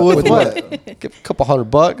 With what? With With what? Give a couple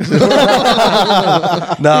 $100.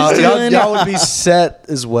 No, y'all would be set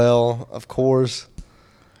as well, of course.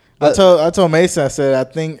 I told Mason, I said, I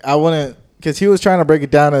think I wouldn't, because he was trying to break it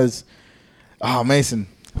down as, oh, Mason,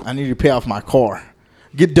 I need you to pay off my car.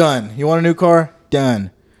 Get done. You want a new car? Done.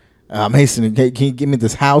 Mason, can you give me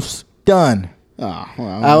this house? Done. Oh,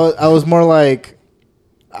 well, I was more like,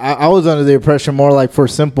 I was under the impression more like for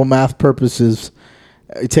simple math purposes.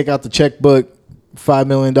 You take out the checkbook, $5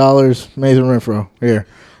 million, Mason Renfro. Here,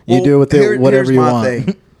 you do with it whatever you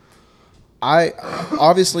want. I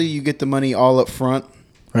obviously you get the money all up front.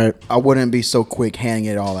 Right. I wouldn't be so quick handing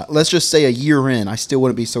it all out. Let's just say a year in, I still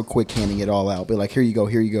wouldn't be so quick handing it all out. Be like, here you go,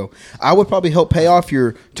 here you go. I would probably help pay off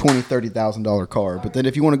your $20,000-$30,000 car. But then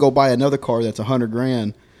if you want to go buy another car that's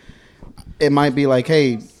 $100,000, it might be like,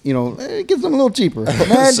 hey, it gets them a little cheaper.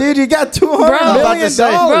 Man, dude, you got $200 million.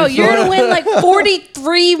 Bro, you're gonna win like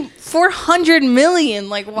 400 million.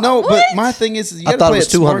 Like what? No, but my thing is, you got to play it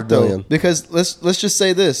smart though. Because let's just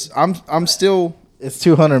say this, I'm still. It's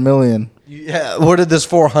 200 million. Yeah, where did this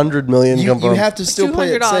 400 million come from? You have to still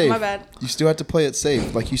play it safe. My bad. You still have to play it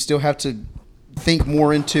safe. Like you still have to think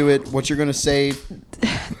more into it. What you're gonna save.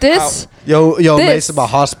 Yo, Mason, my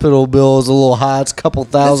hospital bill is a little high. It's a couple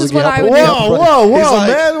thousand. This is what I would do. Whoa,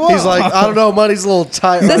 man. Whoa. He's like, I don't know, money's a little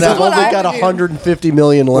tight right now. I've only got 150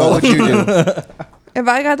 million left. What would you do? If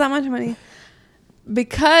I got that much money,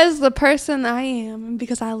 because the person I am, and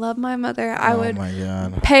because I love my mother, I would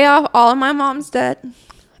pay off all of my mom's debt,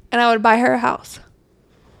 and I would buy her a house.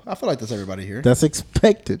 I feel like that's everybody here. That's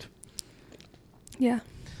expected. Yeah.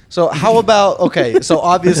 So how about, so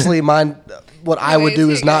obviously what I would do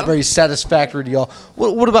is not very satisfactory to y'all.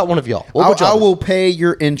 What about one of y'all? I will pay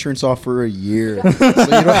your insurance off for a year. So you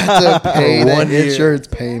don't have to pay that insurance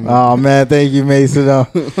payment. Oh, man. Thank you, Mason.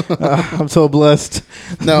 I'm so blessed.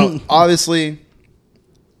 No, obviously,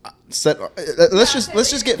 let's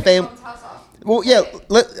just get family. Well, yeah,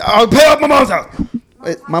 I'll pay off my mom's house.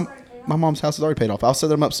 My mom's house is already paid off. I'll set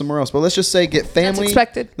them up somewhere else. But let's just say get family. That's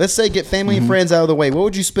expected. Let's say get family and friends out of the way. What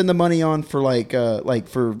would you spend the money on for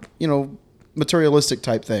for materialistic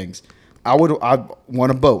type things? I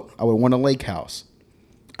want a boat. I would want a lake house.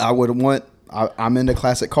 I'm into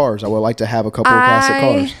classic cars. I would like to have a couple of classic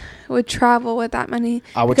cars. I would travel with that money.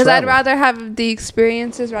 Because I'd rather have the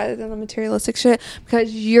experiences rather than the materialistic shit,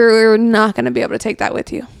 because you're not going to be able to take that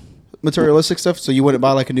with you. Materialistic stuff? So you wouldn't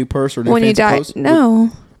buy like a new purse or new when fancy you die? clothes? No.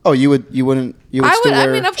 Oh, you wouldn't. You would still wear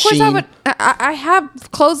I mean, of course Shein? I would. I have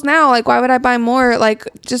clothes now. Like, why would I buy more? Like,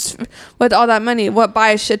 just with all that money, buy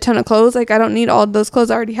a shit ton of clothes? Like, I don't need all those clothes.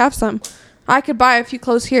 I already have some. I could buy a few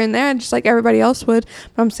clothes here and there, just like everybody else would.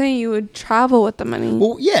 But I'm saying you would travel with the money.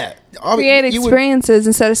 Well, yeah. Create experiences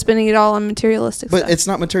instead of spending it all on materialistic stuff. But it's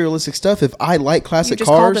not materialistic stuff. If I like classic just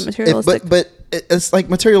cars, called it materialistic. but it's like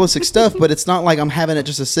materialistic stuff. But it's not like I'm having it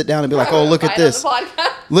just to sit down and be like, oh, look at this.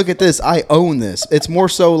 Look at this. I own this. It's more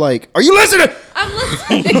so like, are you listening? I'm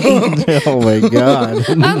listening. Oh, my God.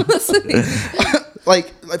 I'm listening.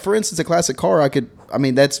 like for instance, a classic car,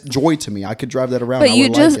 that's joy to me. I could drive that around. But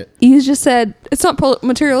you just said it's not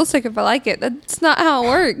materialistic if I like it. That's not how it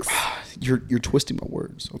works. You're twisting my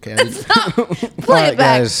words. Okay. Play it back.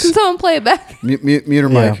 Guys. Can someone play it back? Mute her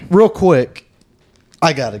mic. Real quick,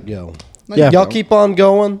 I gotta go. Yeah. Y'all keep on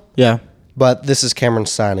going. Yeah. But this is Cameron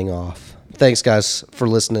signing off. Thanks, guys, for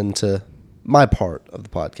listening to my part of the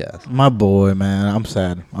podcast. My boy, man. I'm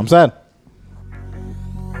sad.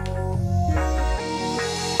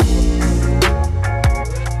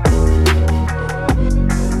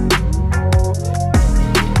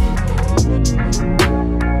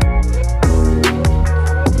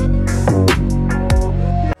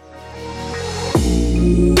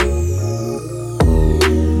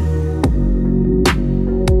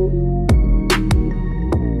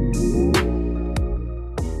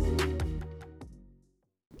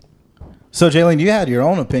 So, Jalen, you had your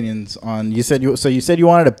own opinions on. You said you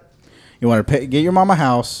wanted to get your mom a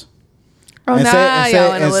house. Oh, now y'all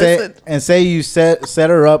want to listen. And say you set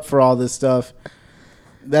her up for all this stuff.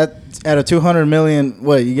 That at a 200 million,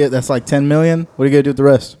 what you get? That's like 10 million. What are you gonna do with the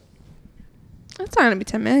rest? It's not gonna be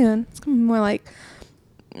 10 million. It's gonna be more like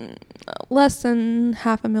less than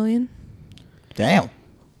 $500,000. Damn.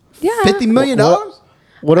 Yeah. $50 million?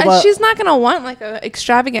 What about? She's not gonna want like a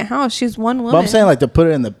extravagant house. She's one woman. But I'm saying like to put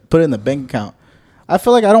it in the bank account. I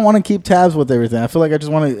feel like I don't want to keep tabs with everything. I feel like I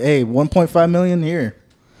just want to 1.5 million here.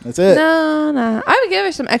 That's it. No. I would give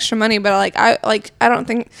her some extra money, but I don't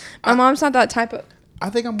think my mom's not that type of.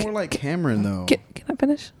 I think I'm more like Cameron though. Can I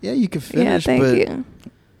finish? Yeah, you can finish. Yeah, thank but you.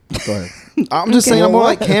 Go ahead. I'm just saying I'm more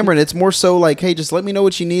like Cameron. It's more so like, hey, just let me know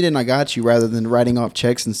what you need and I got you, rather than writing off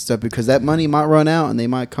checks and stuff, because that money might run out and they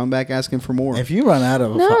might come back asking for more. If you have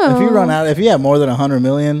more than 100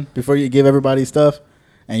 million before you give everybody stuff,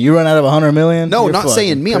 and you run out of 100 million, no, not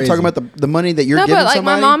saying me. crazy. I'm talking about the money that you're giving but like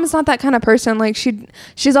somebody. my mom's not that kind of person. Like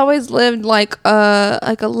she's always lived like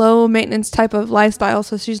a low maintenance type of lifestyle,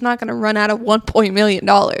 so she's not gonna run out of $1 million.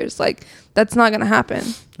 Like that's not gonna happen.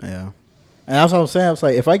 Yeah. And that's what I'm saying. I was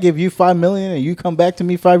like, if I give you $5 million and you come back to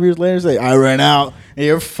me 5 years later and say I ran out, and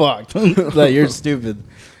you're fucked. Like you're stupid.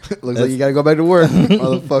 Looks like you got to go back to work,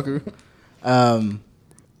 motherfucker.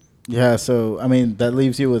 Yeah. So I mean, that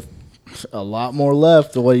leaves you with a lot more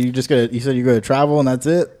left. What you just gonna? You said you're gonna travel and that's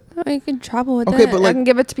it. You can travel with Okay, it. but, I like- can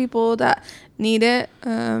give it to people that need it,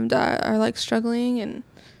 that are like struggling, and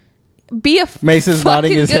be a Mason's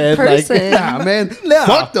nodding fucking his good head like, person. Nah, man.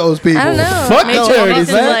 Fuck those people. I don't know. Fuck Mason- those charities,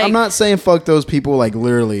 Mason's man. like, I'm not saying fuck those people like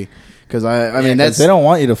literally, because I mean that's they don't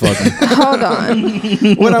want you to fuck them. Hold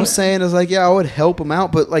on. what I'm saying is like, yeah, I would help them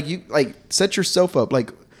out, but like you like set yourself up.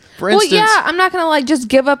 Like for Well, instance, yeah, I'm not gonna like just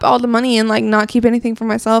give up all the money and like not keep anything for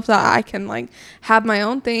myself that I can like have my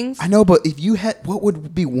own things. I know, but if you had, what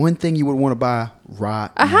would be one thing you would want to buy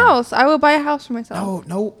right A now? house. I would buy a house for myself.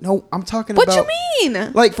 No. I'm talking What about. you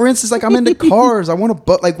mean? Like for instance, like I'm into cars. I want to,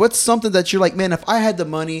 but like, what's something that you're like, man? If I had the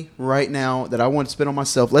money right now that I want to spend on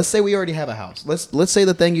myself, let's say we already have a house. Let's say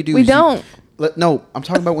the thing you do. We is you- don't. No, I'm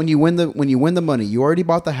talking about when you win the money. You already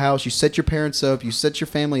bought the house. You set your parents up. You set your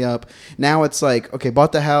family up. Now it's like, okay,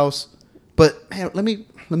 bought the house, but man, let me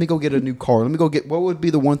go get a new car. Let me go get. What would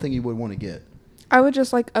be the one thing you would want to get? I would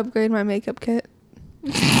just like upgrade my makeup kit.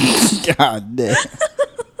 God damn.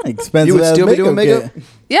 Expensive. You would ass still be doing kit. makeup?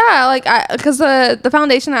 Yeah, like because the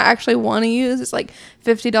foundation I actually want to use is like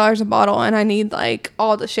 $50 a bottle, and I need like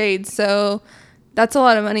all the shades, so that's a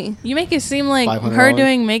lot of money. You make it seem like $500? her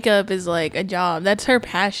doing makeup is like a job. That's her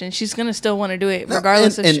passion. She's gonna still want to do it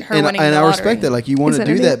regardless of her winning the and I lottery. respect that. Like you want Is to it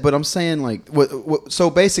do any- that, but I'm saying like, what? So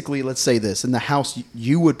basically, let's say this in the house,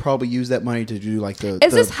 you would probably use that money to do like the.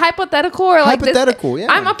 Is this hypothetical or like Hypothetical, this?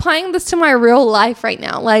 yeah. I'm applying this to my real life right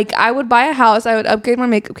now. Like I would buy a house, I would upgrade my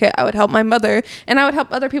makeup kit, I would help my mother, and I would help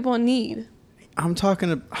other people in need. I'm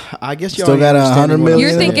talking. I guess y'all Still got understanding $100 what I'm million You're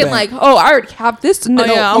in the saying. thinking bank. like, oh, I already have this. No, Oh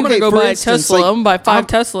yeah, I'm okay, gonna go for buy a instance, Tesla. like, I'm gonna buy 5 I'm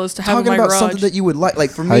Teslas to have in Talking my about garage. something that you would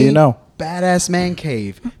like for me. How you know? Badass man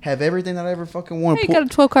cave. Have everything that I ever fucking want. Hey, you got a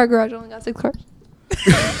 12-car garage, only got 6 cars.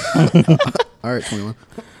 All right, 21.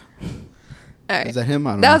 All right. Is that him?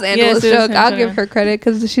 I don't That know. was Angela's Yes, it was joke. I'll Angela. give her credit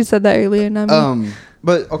because she said that earlier. Not me.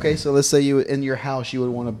 But okay, so let's say you in your house, you would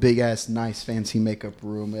want a big ass, nice, fancy makeup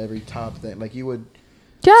room, every top thing. Like you would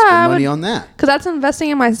yeah, spend I money would, on that. because that's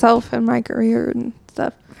investing in myself and my career and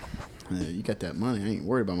stuff. Yeah, you got that money. I ain't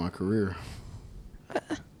worried about my career.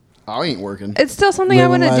 I ain't working. It's still something I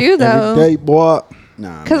Living want to life do though. every day, boy.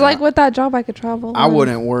 Nah, Because man, like with that job, I could travel. I and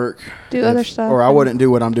wouldn't work. do other stuff. or I wouldn't do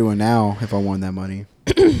what I'm doing now if I won that money.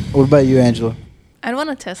 What about you, Angela? I'd want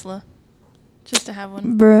a Tesla, just to have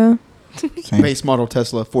one. Bruh. Same. Base model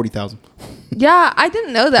Tesla, 40,000. Yeah, I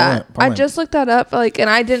didn't know that. Probably. I just looked that up, like, and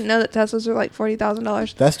I didn't know that Teslas are like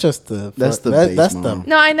 $40,000. That's just the. That's the that- base that's model. the.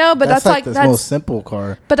 No, I know, but that's like the that's most simple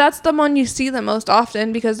car. but that's the one you see the most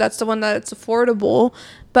often because that's the one that's affordable.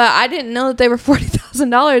 But I didn't know that they were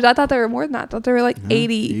 $40,000. I thought they were more than that. I thought they were like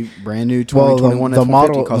 80. You brand new Well, 2021 the F-150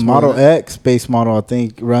 model, costs the more Model than that. X base model, I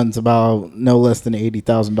think, runs about no less than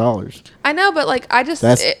 $80,000. I know, but like I just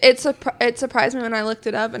That's- it surprised me when I looked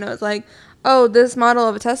it up and it was like, oh, this model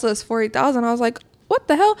of a Tesla is $40,000. I was like, what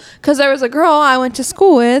the hell? Because there was a girl I went to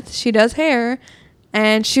school with. She does hair,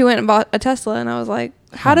 and she went and bought a Tesla, and I was like,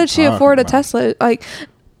 how did she talking afford a about? Tesla? Like,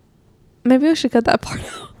 maybe we should cut that part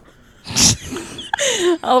out.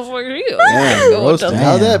 Oh, for you. Damn, roasted.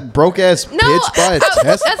 How Damn. that broke ass No, bitch buy a Tesla?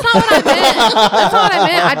 that's not what I meant. That's not what I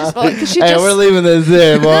meant. I just felt like because she just leaving this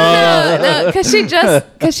there, boy. no,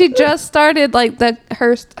 because she just started like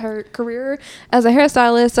her career as a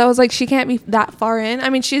hairstylist. So I was like, she can't be that far in. I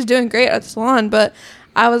mean, she's doing great at the salon, but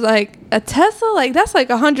I was like, a Tesla, like that's like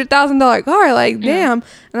 $100,000 car, like damn.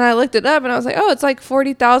 And I looked it up, and I was like, oh, it's like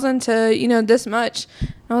 40,000 to this much.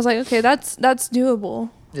 And I was like, okay, that's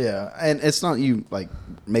doable. Yeah, and it's not you like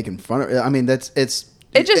making fun of it. I mean, it's It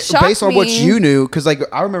just based shocked on what me. you knew. Because like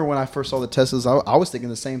I remember when I first saw the Teslas, I was thinking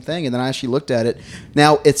the same thing, and then I actually looked at it.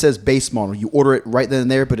 Now it says base model. You order it right then and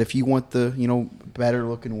there. But if you want the better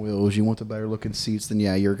looking wheels, you want the better looking seats, then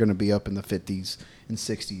yeah, you're gonna be up in the 50s and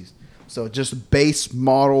 60s. So just base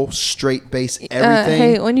model, straight base, everything.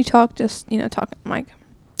 Hey, when you talk, just talk, Mike.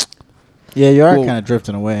 Yeah, you are Well, kind of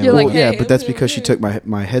drifting away. You're Well, like, yeah, hey, but that's because she took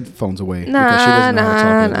my headphones away. Nah, because she doesn't know how to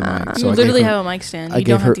talk into the nah, mic. nah. So You I gave literally her- have a mic stand. I You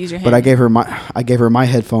gave don't her, have to use your hand. but I gave her my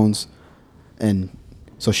headphones, and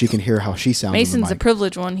so she can hear how she sounds. Mason's in a the mic.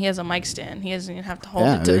 privilege one. He has a mic stand. He doesn't even have to hold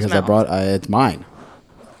Yeah, it to his because I mouth. brought it's mine.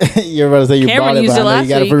 You're about to say you Cameron bought it, used but it I know last you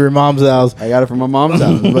got it week. from your mom's house. I got it from my mom's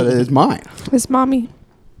house, but it's mine. It's mommy.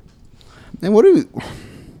 And what do we?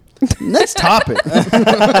 Next topic. Do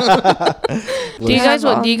you guys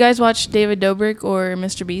Yeah. do you guys watch David Dobrik or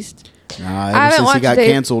Mr. Beast? Nah, I ever haven't since he watched got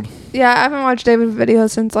Dave- canceled. Yeah, I haven't watched David's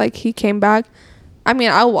videos since like he came back. I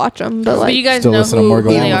mean, I'll watch them, but But like you guys Still know listen to who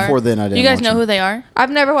Morgan they Wallen. are. Before then, I didn't You guys watch know them. who they are.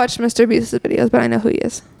 I've never watched Mr. Beast's videos, but I know who he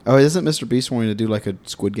is. Oh, isn't Mr. Beast wanting to do like a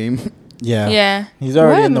Squid Game? Yeah. Yeah. He's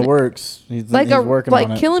already in the What? works. He's Like working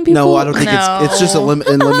on it. killing people. No, I don't think it's just No.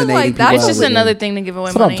 eliminating Like, people. that's It's out just of the another game. thing to give away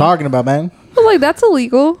That's what money. I'm talking about, man. But, like, that's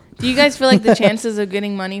illegal. Do you guys feel like the chances of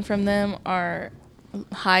getting money from them are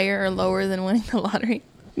higher or lower than winning the lottery?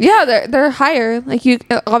 Yeah, they're higher. Like, you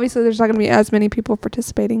obviously there's not gonna be as many people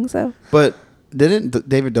participating. So But didn't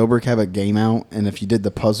David Dobrik have a game out? And if you did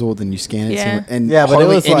the puzzle, then you scan it. Yeah. And Yeah, but it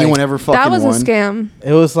hardly was like- anyone ever fucking that was won. a scam.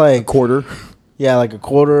 It was like Quarter, yeah, like a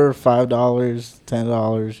quarter, $5,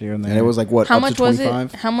 $10 here and there. and it was like what? How up much to was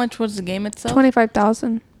 25? it? How much was the game itself?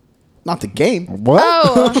 25,000. Not the game. what?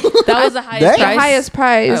 Oh, That was the highest Dang. the price. highest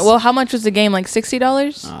price. Well, how much was the game? Like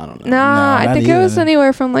 $60? I don't know. Nah, No, I not think it was even.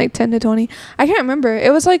 anywhere from like 10 to 20. I can't remember.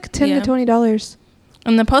 It was like 10 Yeah. to $20.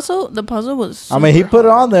 And the puzzle was. I mean, he super put it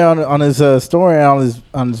hard. on there on his story and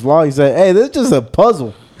on his vlog. He said, "Hey, this is just a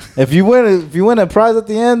puzzle. If you win a prize at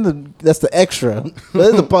the end, then that's the extra. But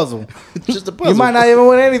it's a puzzle. It's just a puzzle. You might not even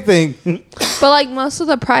win anything." But like most of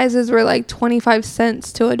the prizes were like 25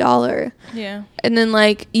 cents to $1. Yeah. And then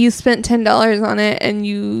like you spent $10 on it and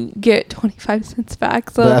you get 25 cents back.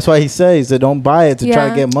 So But that's why he said, "Don't buy it to try to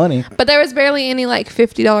Yeah. get money." but there was barely any like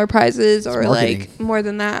 $50 prizes or marketing. like more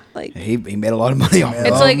than that. Like He made a lot of money off Yeah. it.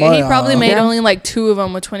 It's Oh, like money he probably on- made Yeah. only like 2 of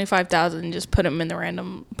them with 25,000 and just put them in the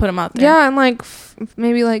random, put them out there. yeah, and like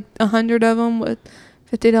maybe like 100 of them with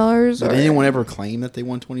 $50. Did or anyone ever claim that they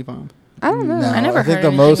won 25? I don't know. No, I never I think heard the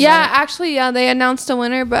anything most- Yeah, actually, yeah, they announced a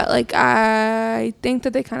winner, but like I think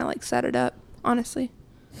that they kind of like set it up. Honestly,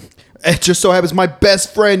 It just so happens my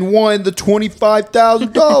best friend won the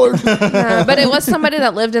 $25,000. no, but it was somebody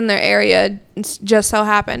that lived in their area. It's just so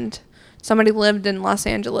happened somebody lived in Los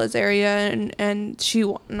Angeles area, and she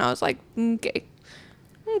won. And I was like,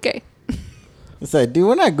 okay. It's like, dude,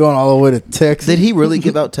 we're not going all the way to Texas. Did he really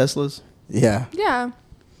give out Teslas? Yeah, Yeah,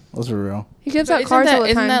 those are real. he gives But out isn't cars that, all the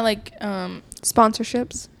isn't time. that like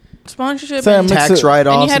Sponsorships. sponsorship? Sam, And, Mix Tax it-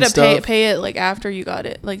 write-offs and you had and to stuff. pay it like after you got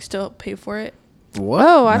it, like still pay for it, What?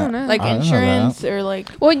 Oh, I don't know. like I didn't know insurance or like.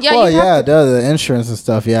 well, yeah, well, you have yeah, to- it does the insurance and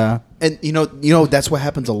stuff. Yeah, And you know that's what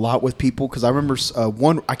happens a lot with people because I remember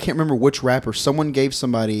one. I can't remember which rapper. Someone gave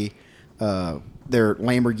somebody their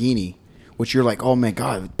Lamborghini, which you're like, oh my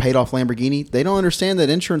god, paid off Lamborghini. They don't understand that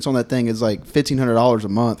insurance on that thing is like $1,500 a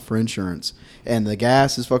month for insurance, and the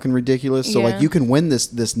gas is fucking ridiculous. So Yeah. like you can win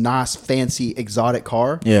this nice fancy exotic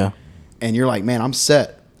car, yeah. and you're like, man, I'm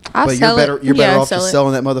set. I'll but sell you're it. better Yeah, off sell just it.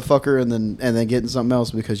 selling that motherfucker and then getting something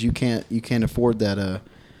else because you can't afford that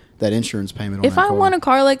insurance payment on If that I car. want a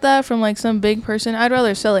car like that from like some big person, I'd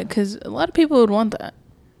rather sell it because a lot of people would want that.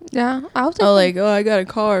 yeah, I'll take Oh, it. like I got a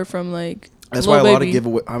car from like. That's Lil why a lot of Baby.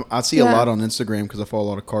 giveaway. I see Yeah. a lot on Instagram because I follow a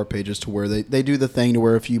lot of car pages to where they do the thing to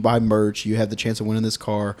where if you buy merch, you have the chance of winning this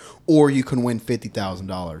car, or you can win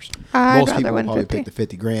 $50,000. I'd Most rather people will win probably 50. pick the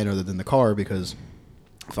 50 grand other than the car because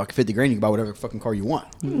fuck 50 grand, you can buy whatever fucking car you want.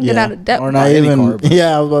 Get out of debt. or Buy not any even. car, but-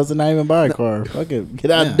 Yeah, I was about to not even buy a car. Fuck it,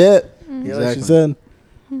 get out Yeah. of debt. Mm-hmm. Yeah, like she Exactly.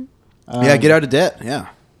 said. Yeah, get out of debt. Yeah.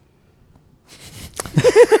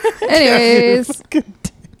 Anyways,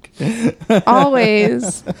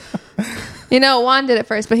 always. You know, Juan did it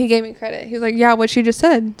first, but he gave me credit. He was like, "Yeah, what you just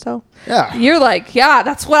said." So Yeah. you're like, "Yeah,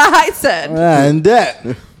 that's what I said." Yeah, in debt.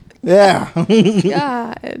 Yeah.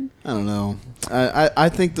 God. I don't know. I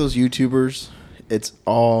think those YouTubers, it's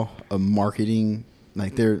all a marketing.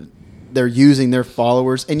 Like they're using their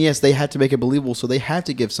followers, and yes, they had to make it believable, so they had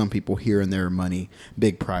to give some people here and there money,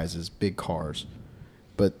 big prizes, big cars.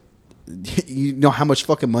 But you know how much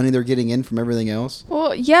fucking money they're getting in from everything else.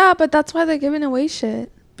 Well, yeah, but that's why they're giving away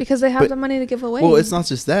shit because they have But- the money to give away. Well, it's not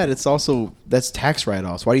just that; it's also that's tax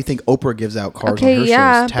write-offs. Why do you think Oprah gives out cars Okay, on her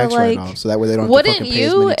yeah, shows? Tax but, like, write-offs, so that way they don't. Have wouldn't to fucking pay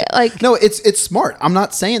as you, many like- No, it's smart. I'm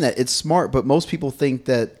not saying that it's smart, but most people think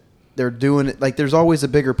that they're doing it. Like, there's always a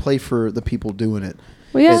bigger play for the people doing it.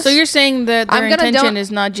 Well, yeah. it's- So you're saying that their I'm gonna intention don't- is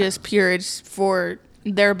not just pure; it's for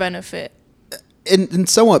their benefit. And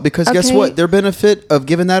somewhat because guess Okay. what? Their benefit of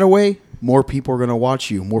giving that away, more people are going to watch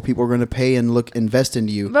you. More people are going to pay and invest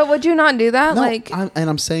into you. But would you not do that? No, like,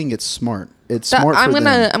 I'm saying it's smart. It's that- smart. I'm for gonna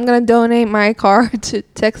them. I'm gonna donate my car to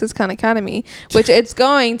Texas Khan Academy, which it's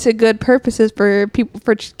going to good purposes for people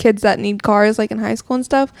for kids that need cars, like in high school and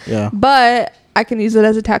stuff. Yeah. But I can use it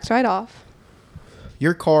as a tax write-off.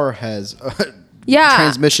 Your car has Yeah.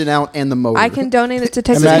 transmission out and the motor. I can donate it to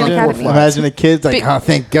Texas Gun Academy. Imagine the kids like, Big- oh,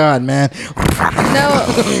 thank God, man. No,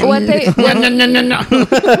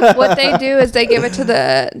 what they do is they give it to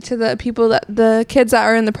the people that the kids that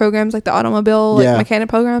are in the programs, like the automobile like Yeah. mechanic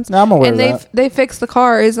programs. No, I'm aware and of they fix the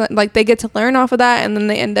cars, like they get to learn off of that, and then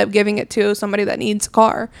they end up giving it to somebody that needs a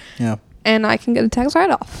car, Yeah. and I can get a tax write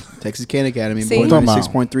off. Texas Can Academy, See? boy, Talking about-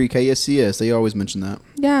 96.3 KSCS. They always mention that.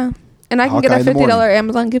 Yeah, and I can get Hawkeye a in the $50 morning.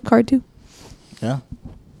 Amazon gift card too. Yeah.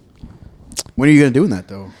 When are you going to do that,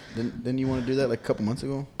 though? Didn't you want to do that like a couple months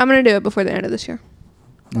ago? I'm gonna do it before the end of this year.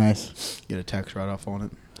 Nice. Get a tax write-off on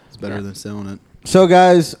it. It's better than selling it. So,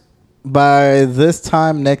 guys, by this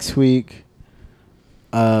time next week,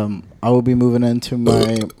 I will be moving into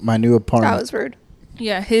my new apartment. That was rude.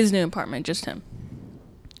 Yeah, his new apartment, just him.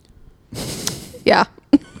 Yeah.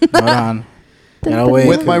 Hold on. Gotta wait.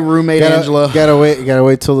 With my roommate, Angela. Gotta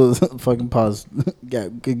wait till the fucking pause.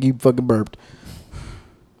 You fucking burped.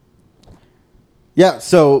 Yeah,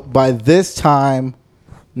 so by this time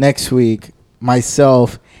next week,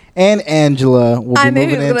 myself and Angela will I be knew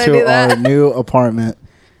he moving was gonna do into our that. new apartment.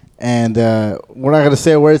 And we're not going to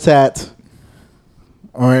say where it's at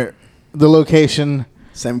or the location.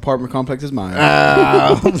 Same apartment complex as mine.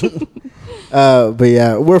 But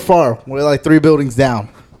yeah, we're far. We're like 3 buildings down.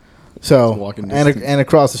 So, Walking and distance.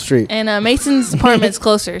 across the street. And Mason's apartment's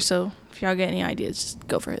closer, so if y'all get any ideas, just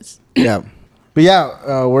go for his. Yeah. But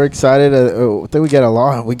yeah, we're excited. I think we got a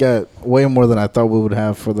lot. We got way more than I thought we would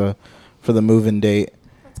have for the move-in date.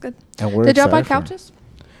 That's good. And we're Did y'all buy excited for it. couches?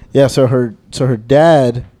 Yeah, so her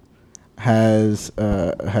dad has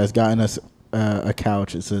gotten us a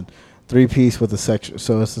couch. It's a 3-piece with a section.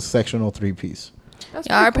 So it's a sectional 3-piece. That's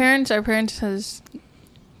Yeah, our pretty parents has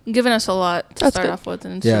given us a lot to That's start good. off with,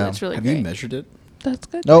 and Yeah. it's really Have great. you measured it? cool. That's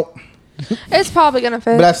good. Nope. It's probably gonna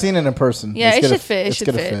fit. But I've seen it in person. Yeah, It's it gonna should fit. It It's should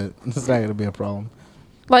gonna fit. It's not gonna be a problem.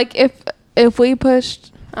 Like if we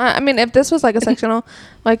pushed, I mean, if this was like a sectional,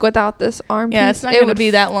 like without this arm, Yeah, piece, it's not it going to would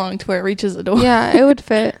be that long to where it reaches the door. Yeah, it would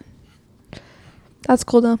fit. That's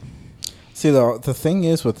cool though. See, the thing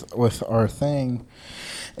is with our thing,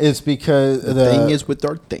 is because The thing is with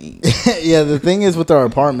our thing. yeah, the thing is with our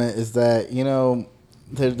apartment is that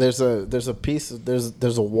there's a piece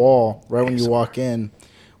there's a wall right when you walk in,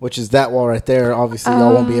 which is that wall right there. Obviously,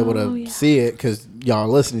 y'all won't be able to see it because y'all are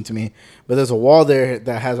listening to me. But there's a wall there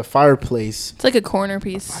that has a fireplace. It's like a corner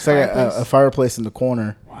piece. It's like a fireplace in the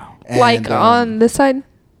corner. Wow. Like on this side.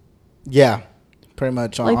 Yeah, pretty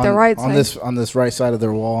much on Like the right on side. this right side of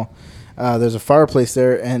their wall. There's a fireplace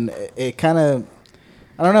there, and it kind of.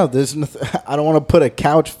 I don't know. I don't want to put a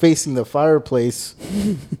couch facing the fireplace.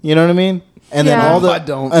 You know what I mean? And then Yeah. all the I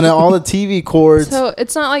don't. and then all the TV cords. So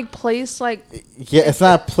it's not like placed like Yeah, it's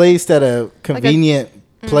not placed at a convenient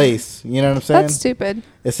place. You know what I'm saying? that's stupid.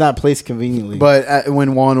 It's not placed conveniently. But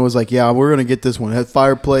when Juan was like, "Yeah, we're gonna get this one. It had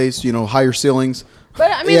fireplace, higher ceilings."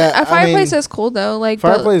 But I mean, Yeah, a fireplace I mean, is cool though. Like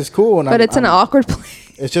fireplace is cool, and but it's in an awkward place.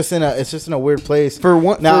 It's just in a weird place. For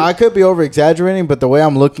one, Now I could be over exaggerating, but the way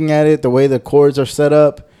I'm looking at it, the way the cords are set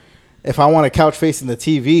up, if I want a couch facing the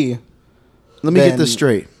TV, let me get then- this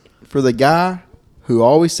straight. For the guy who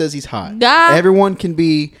always says he's hot, Guy. everyone can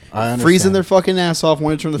be I understand. freezing their fucking ass off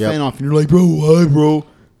when to turn the Yep. fan off, and you're like, "Bro, why, bro?"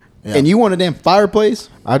 Yeah. And you want a damn fireplace?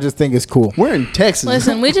 I just think it's cool. We're in Texas.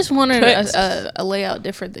 Listen, we just wanted a layout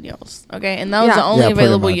different than y'al's. Okay, and that was Yeah. the only Yeah, pretty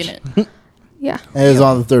available much. unit. Yeah. And it's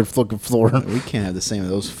on the third fucking floor. we can't have the same of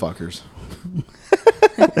those fuckers.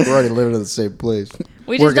 We're already living in the same place.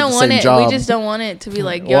 We Work just at don't the want same it. job. We just don't want it to be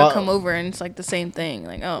like y'all Well- come over and it's like the same thing.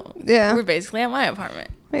 Like, oh, Yeah. we're basically at my apartment.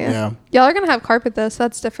 Yeah. Yeah. Y'all are gonna have carpet though, so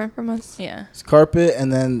that's different from us. Yeah. It's carpet,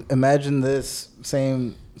 and then imagine this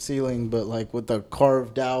same ceiling, but like with the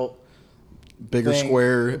carved out Bigger thing.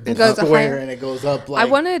 square. It And goes up. square, higher. and it goes up. Like I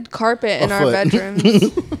wanted carpet in a our foot. bedrooms.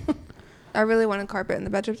 I really wanted carpet in the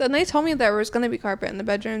bedrooms, and they told me there was gonna be carpet in the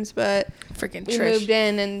bedrooms, but Freaking we Trish. moved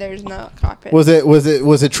in and there's no carpet. Was it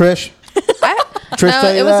Trish? Trish no,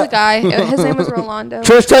 tell you it was that? a guy. His name was Rolando.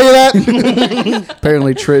 Trish tell you that?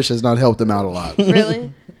 Apparently, Trish has not helped him out a lot.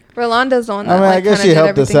 Really? Rolando's the one I that mean, I like, guess kinda she did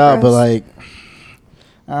helped us everything out, for but us. like,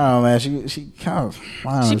 I don't know, man. She kind of,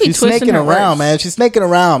 I don't She know. be She's twisting snaking her around, words. man. She's snaking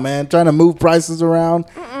around, man, trying to move prices around.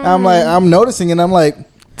 I'm like, I'm noticing, and I'm like,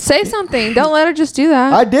 Say something. Don't let her just do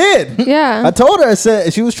that. I did. Yeah. I told her. I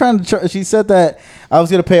said she was trying to. She said that I was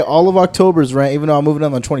gonna pay all of October's rent, even though I'm moving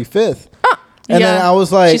on the 25th. And then Yeah. I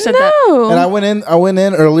was like, She said that. no. and I went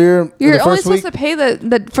in earlier. You're the only first supposed week. to pay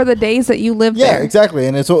the for the days that you live Yeah, there. exactly.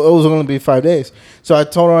 And it was going to be 5 days. So I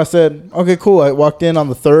told her, I said, okay, cool. I walked in on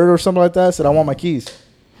the 3rd or something like that. I said, I want my keys.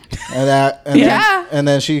 And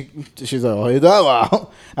then she's like, oh, you thought,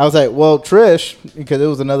 wow. I was like, well, Trish, because it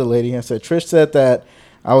was another lady. I said, Trish said that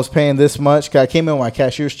I was paying this much. 'Cause I came in with my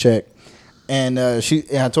cashier's check. And I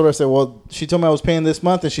told her, I said, well, she told me I was paying this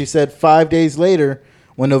month. And she said 5 days later,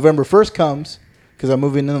 when November 1st comes, because I'm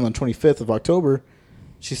moving in on the 25th of October,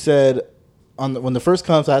 she said, when the 1st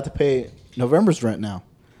comes, I have to pay November's rent now.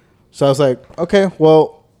 So I was like, okay,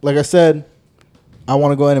 well, like I said, I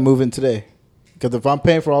want to go ahead and move in today. Because if I'm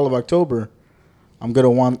paying for all of October, I'm going to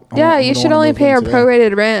want... Yeah, you should only pay our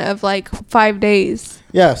prorated rent of like 5 days.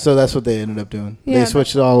 Yeah, so that's what they ended up doing. Yeah, they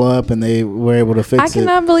switched it all up, and they were able to fix it. I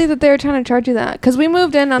cannot believe that they were trying to charge you that. Because we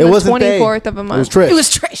moved in on the 24th of a month. It was Trish. It was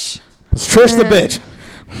Trish. It's Trish the bitch.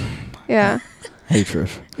 Yeah. Hey,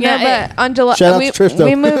 Trish. Yeah, but on July... Shout out to Trish, though.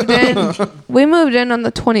 We moved in on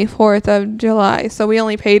the 24th of July, so we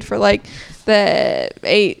only paid for like the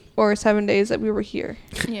 8 or 7 days that we were here.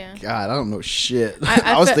 Yeah. God, I don't know shit. I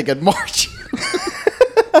I was thinking March.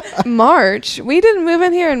 March? We didn't move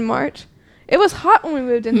in here in March. It was hot when we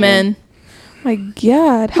moved in Men. here. My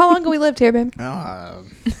God. How long have we lived here, babe? A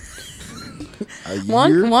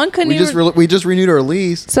One- year? one couldn't we just even- we just renewed our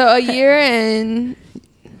lease. So a year and...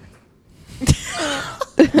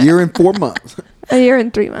 Year and 4 months. A year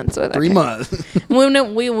and 3 months. So 3 months.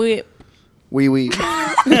 When we We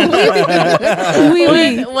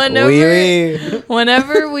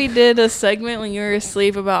whenever we did a segment when you were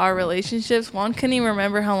asleep about our relationships, Juan couldn't even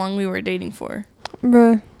remember how long we were dating for.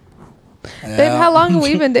 Bruh. Babe, how long have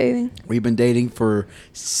we been dating? We've been dating for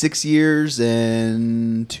 6 years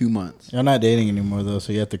and 2 months. You're not dating anymore, though,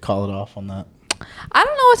 so you have to call it off on that. I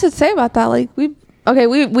don't know what to say about that. Like we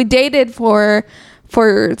dated for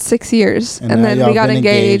 6 years, and then y'all we got been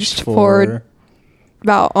engaged for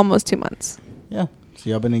about almost 2 months. Yeah. So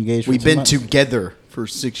y'all been engaged for We've 2 been months. together for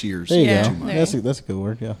 6 years. There you Yeah. go. There That's you a good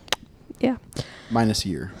word, yeah. Yeah. Minus a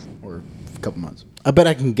year or a couple months. I bet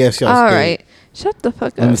I can guess y'all's All date. right. Shut the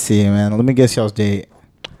fuck Let me up. see, man. Let me guess y'all's date.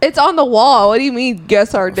 It's on the wall. What do you mean?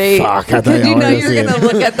 Guess our date? Fuck, I thought Did you y'all know were you were gonna gonna say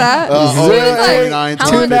it. look at that? Oh, He was like- 29, How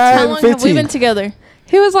long, 215. how long have we 15. been together?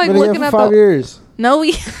 He was like Been together looking for at 5 the. years. No,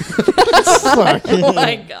 we. Fuck. Oh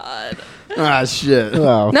my God. Ah, shit.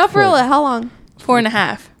 Wow. No, for real. How long?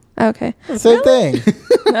 4.5. Okay. Same thing.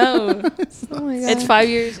 No, Oh my God. it's 5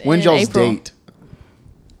 years. When's in y'all's April. date?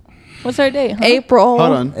 What's our date? Huh? April.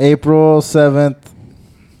 Hold on. April 7th,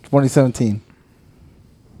 2017.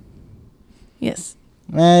 Yes.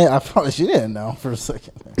 Man, I probably she didn't know for a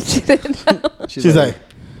second. She didn't know. She's like,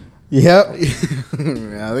 yep.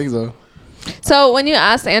 Yeah, I think so. So when you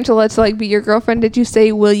asked Angela to like be your girlfriend, did you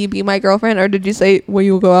say, "Will you be my girlfriend," or did you say, "Will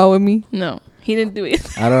you go out with me"? No, he didn't do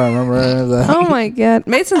it. I don't remember any of that. Oh my God.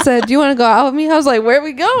 Mason said, "Do you want to go out with me?" I was like, "Where are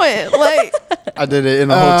we going?" Like, I did it in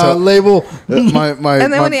a hotel. Label. My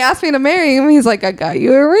and then when he asked me to marry him, he's like, "I got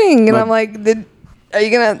you a ring," and My- I'm like, "Are you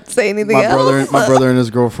gonna say anything my else?" brother and his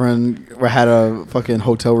girlfriend had a fucking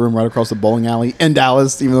hotel room right across the bowling alley in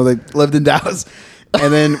Dallas, even though they lived in Dallas.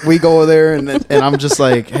 And then we go over there, and I'm just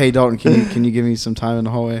like, "Hey, Dalton, can you give me some time in the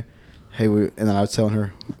hallway?" Hey, and then I was telling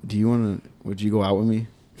her, would you go out with me?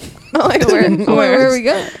 I'm like, where are we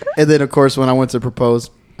going? And then, of course, when I went to propose,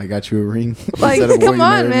 I got you a ring. Like, instead of will come you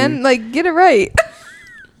on, marry man. me. Like, get it right.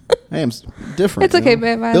 Hey, I'm different. It's okay, you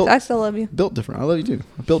know? babe. Built, I still love you. built different. I love you too.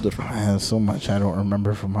 Built different. Man, so much I don't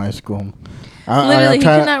remember from high school. Literally, he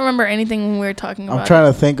trying, cannot remember anything when we were talking about I'm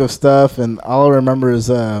trying to think of stuff, and all I remember is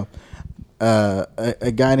a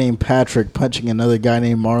guy named Patrick punching another guy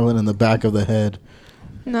named Marlon in the back of the head.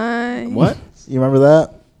 Nice. What? You remember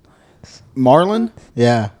that? Marlon?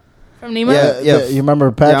 Yeah. From Nemo. Yeah. You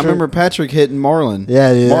remember Patrick? Yeah, I remember Patrick hitting Marlon.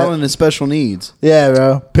 Yeah, dude. Marlon has special needs. Yeah,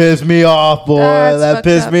 bro. Pissed me off, boy. That's That fucked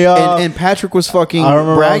pissed up. me off. And Patrick was fucking I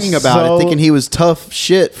remember bragging I was about so- it, thinking he was tough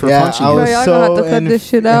shit for yeah, punching I him. was Bro, y'all so gonna have to cut this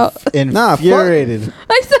shit out. Nah, fuck. infuriated.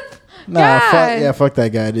 I said, Nah, God. fuck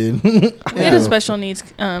that guy, dude. We had Yeah. a special needs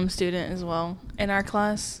student as well in our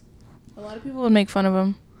class. A lot of people would make fun of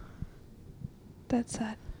him. That's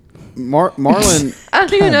sad. Marlon. I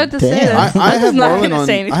don't even know what to say. damn. Then. I have just not Marlon gonna on.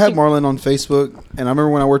 say I have anything. Marlon on Facebook, and I remember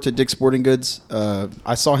when I worked at Dick's Sporting Goods.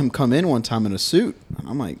 I saw him come in one time in a suit. And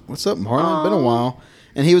I'm like, "What's up, Marlon? Been a Aw. while."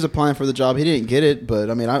 And he was applying for the job. He didn't get it, but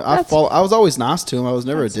I mean, I was always nice to him. I was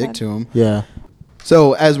never a That's dick sad. to him. Yeah.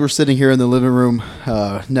 So as we're sitting here in the living room,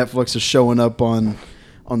 Netflix is showing up on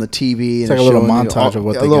the TV. It's and like a little showing you montage of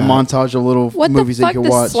what a they little got. montage of little What movies the that fuck you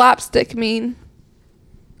can does watch. slapstick mean?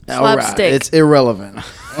 All right, Slapstick. it's irrelevant.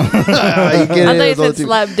 You get I it, thought you it's all said too-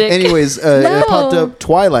 slap dick. Anyways, it popped No. up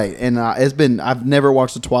Twilight, and I've never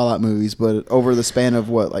watched the Twilight movies, but over the span of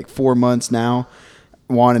 4 months now,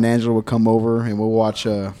 Juan and Angela would come over and we'll watch.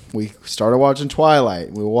 We started watching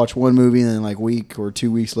Twilight. We'll watch one movie and then like week or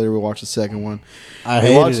 2 weeks later we'll watch the second one. I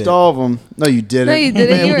We watched all of them. No, you didn't. No, you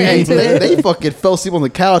didn't. You were into it. They fucking fell asleep on the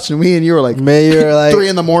couch and me and you were like, Mayor, like 3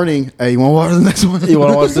 a.m. Hey, you want to watch the next one? you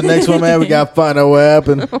want to watch the next one, man? We got to find out what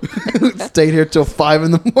happened. Stayed here till 5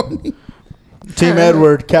 a.m. Team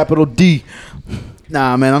Edward, capital D.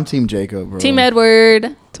 Nah, man, I'm Team Jacob, bro. Team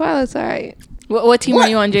Edward. Twilight's alright. What team are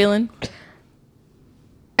you on, Jalen?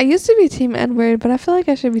 I used to be Team Edward, but I feel like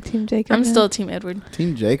I should be Team Jacob. I'm now. still Team Edward.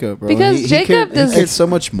 Team Jacob, bro. Because Jacob he does- cared so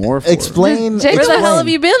much more for Explain. Jake- Where the hell have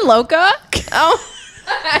you been, Loca? Oh.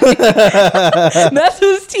 That's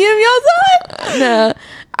whose team y'all's on? No,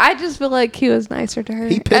 I just feel like he was nicer to her.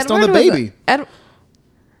 He pissed on the was baby.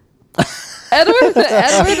 Edward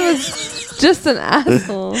was just an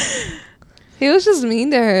asshole. He was just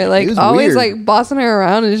mean to her, like was always weird. like bossing her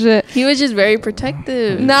around and shit. He was just very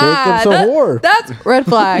protective. Nah, Jacob's a whore. that's red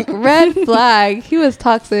flag. Red flag. He was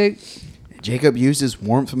toxic. Jacob used his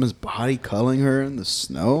warmth from his body, cuddling her in the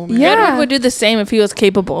snow. Man. Yeah. Edward would do the same if he was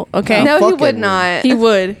capable, okay? No, he fuck would Edward. not. He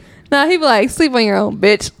would. No, he'd be like, sleep on your own,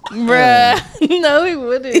 bitch. Bruh. No, he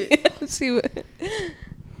wouldn't. She would.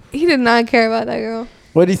 He did not care about that girl.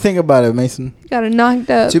 What do you think about it, Mason? He got her knocked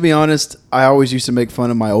up. To be honest, I always used to make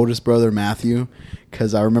fun of my oldest brother Matthew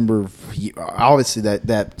because I remember obviously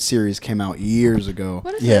that series came out years ago.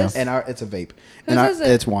 What is Yeah. this? And it's a vape. Whose And is it?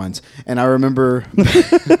 it's Juan's. And I remember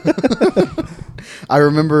I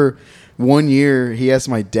remember one year he asked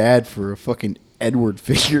my dad for a fucking Edward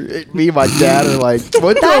figure. Me and my dad are like,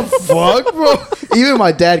 what the fuck, bro? Even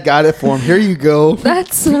my dad got it for him. Here you go.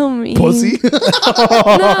 That's so mean. Pussy. No.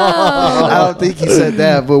 I don't think he said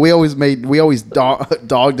that, but we always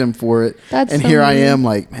dogged him for it. That's and so here I mean. am,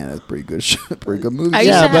 like, man, that's pretty good, pretty good movie. I used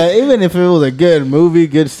Yeah, to but even if it was a good movie,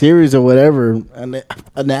 good series, or whatever,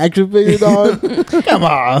 an action figure, dog, come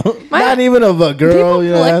on, not even of a girl, People you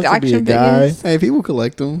know, it has collect to be a action guy. figures. Hey, people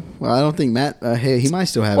collect them. Well, I don't think Matt. Hey, he might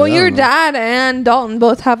still have. Well, it. I your don't know. dad and Dalton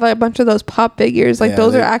both have a bunch of those pop figures. Like Yeah,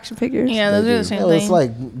 those they- are action figures. Yeah, those They are do. the same Hell, thing. it's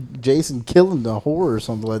like Jason killing the whore or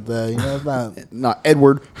something like that. You know, it's not Not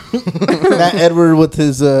Edward. not Edward with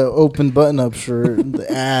his open button-up shirt, and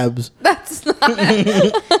the abs. That's not.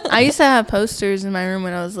 I used to have posters in my room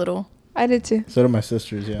when I was little. I did too. So do my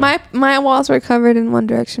sisters. Yeah. My walls were covered in One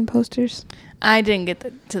Direction posters. I didn't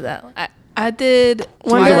get to that. I did. She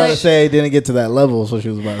was One about to Direction. say didn't get to that level, so she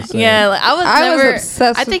was about to say. Yeah, like, I was never.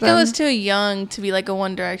 obsessed I with think I them. was too young to be like a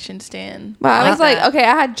One Direction stan. But I was like, that. okay,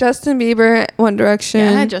 I had Justin Bieber, One Direction,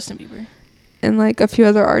 Yeah, I had Justin Bieber. and like a few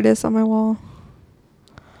other artists on my wall.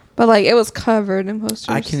 But like it was covered in posters.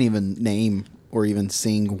 I can't even name or even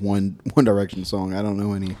sing one Direction song. I don't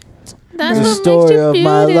know any. That's The what story makes you of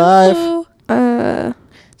my life. beautiful. I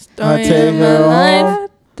Story take of her my home. life.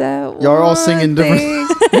 That Y'all are all one singing different- thing,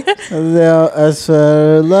 As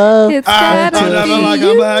for love, It's I'm gotta never be like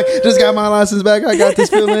I'm back. Just got my license back. I got this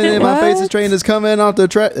feeling in my What? face. This train is coming off the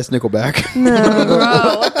track. It's Nickelback. No.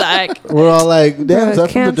 Bro, what the heck? we're all like, damn, Bro, is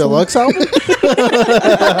that from the cancel. deluxe album?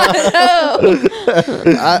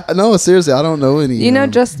 No, seriously, I don't know any. You know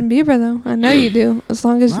Justin Bieber though. I know you do. As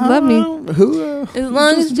long as you love me. Who? As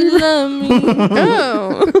long as you love me.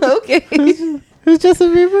 Oh, okay. Who's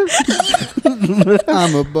Justin Bieber?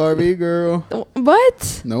 I'm a Barbie girl.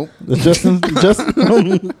 What? Nope.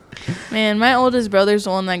 Justin. Man, my oldest brother's the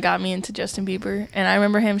one that got me into Justin Bieber, and I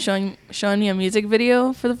remember him showing me a music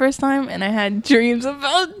video for the first time, and I had dreams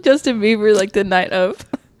about Justin Bieber like the night of.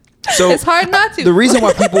 So It's hard not to. the reason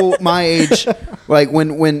why people my age, like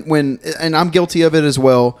when, and I'm guilty of it as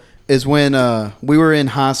well, is when we were in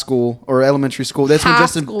high school or elementary school. That's when High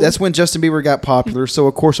Justin. school. That's when Justin Bieber got popular. So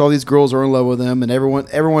of course all these girls are in love with him, and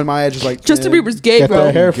everyone my age is like Justin "Yeah, Bieber's gay, Got bro.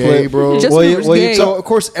 that hair gay, flip, bro." Justin Well, Bieber's well, gay. So of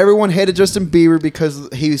course everyone hated Justin Bieber because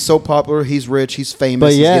he's so popular, he's rich, he's famous,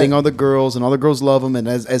 But he's yeah. getting all the girls, and all the girls love him. And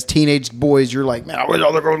as teenage boys, you're like, man, I wish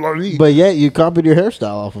all the girls love me. But yet you copied your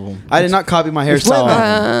hairstyle off of him. I did not copy my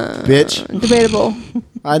hairstyle, bitch. Debatable.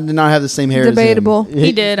 I did not have the same hair. Debatable. As him.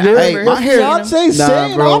 He did. I Hey, remember. my hair- seeing him. Beyonce's Nah,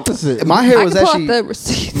 saying bro. opposite. My hair I was can pull actually out the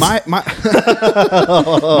receipts. my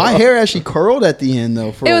my hair actually curled at the end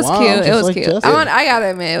though. For It a was while. cute. It just was like cute. Justin. I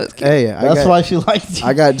gotta admit, it was cute. Hey, That's why she liked you.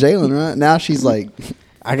 I got Jalen right now. She's like,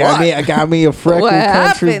 I got me a freckle What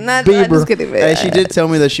country happened? I'm Bieber. just kidding. hey, she did tell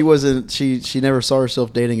me that she wasn't. She never saw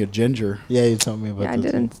herself dating a ginger. Yeah, you told me about Yeah, I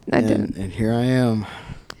this. didn't. I didn't. And here I am.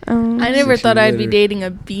 I never She thought I'd be later. dating a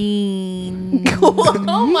bean.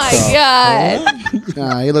 Oh my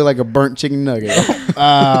god. You look like a burnt chicken nugget.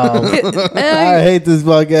 I hate this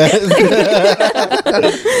podcast.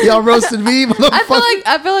 Y'all roasted me, motherfucker.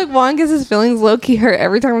 I feel like Juan gets his feelings low key hurt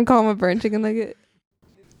every time we call him a burnt chicken nugget.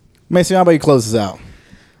 Mason, how about you close this out?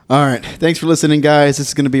 All right. Thanks for listening, guys. This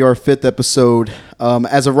is going to be our 5th episode.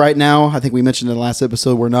 As of right now, I think we mentioned in the last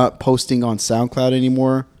episode, we're not posting on SoundCloud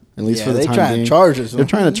anymore. At least for the time trying being. to charge us. They're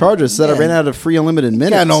trying to charge us. Said I ran out of free unlimited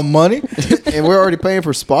minutes. Got no money. And we're already paying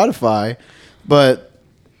for Spotify. But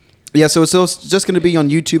yeah, so it's just going to be on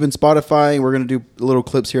YouTube and Spotify. We're going to do little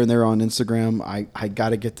clips here and there on Instagram. I got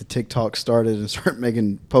to get the TikTok started and start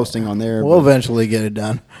posting on there. We'll eventually get it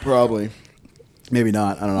done. Probably. Maybe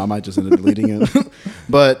not. I don't know. I might just end up deleting it.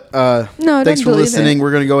 But No, thanks don't for delete listening. it.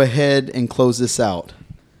 We're going to go ahead and close this out.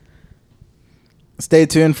 Stay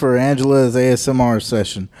tuned for Angela's ASMR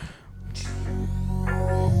session.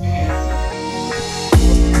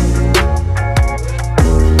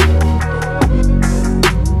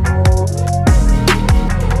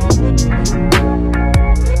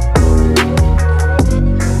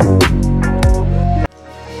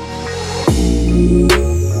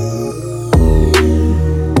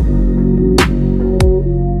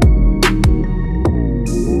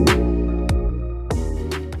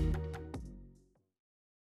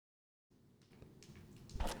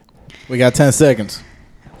 We got 10 seconds.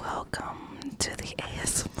 Welcome to the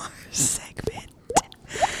ASMR segment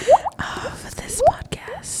of this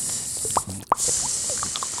podcast.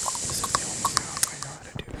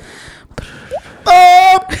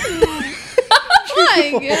 Oh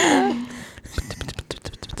my god.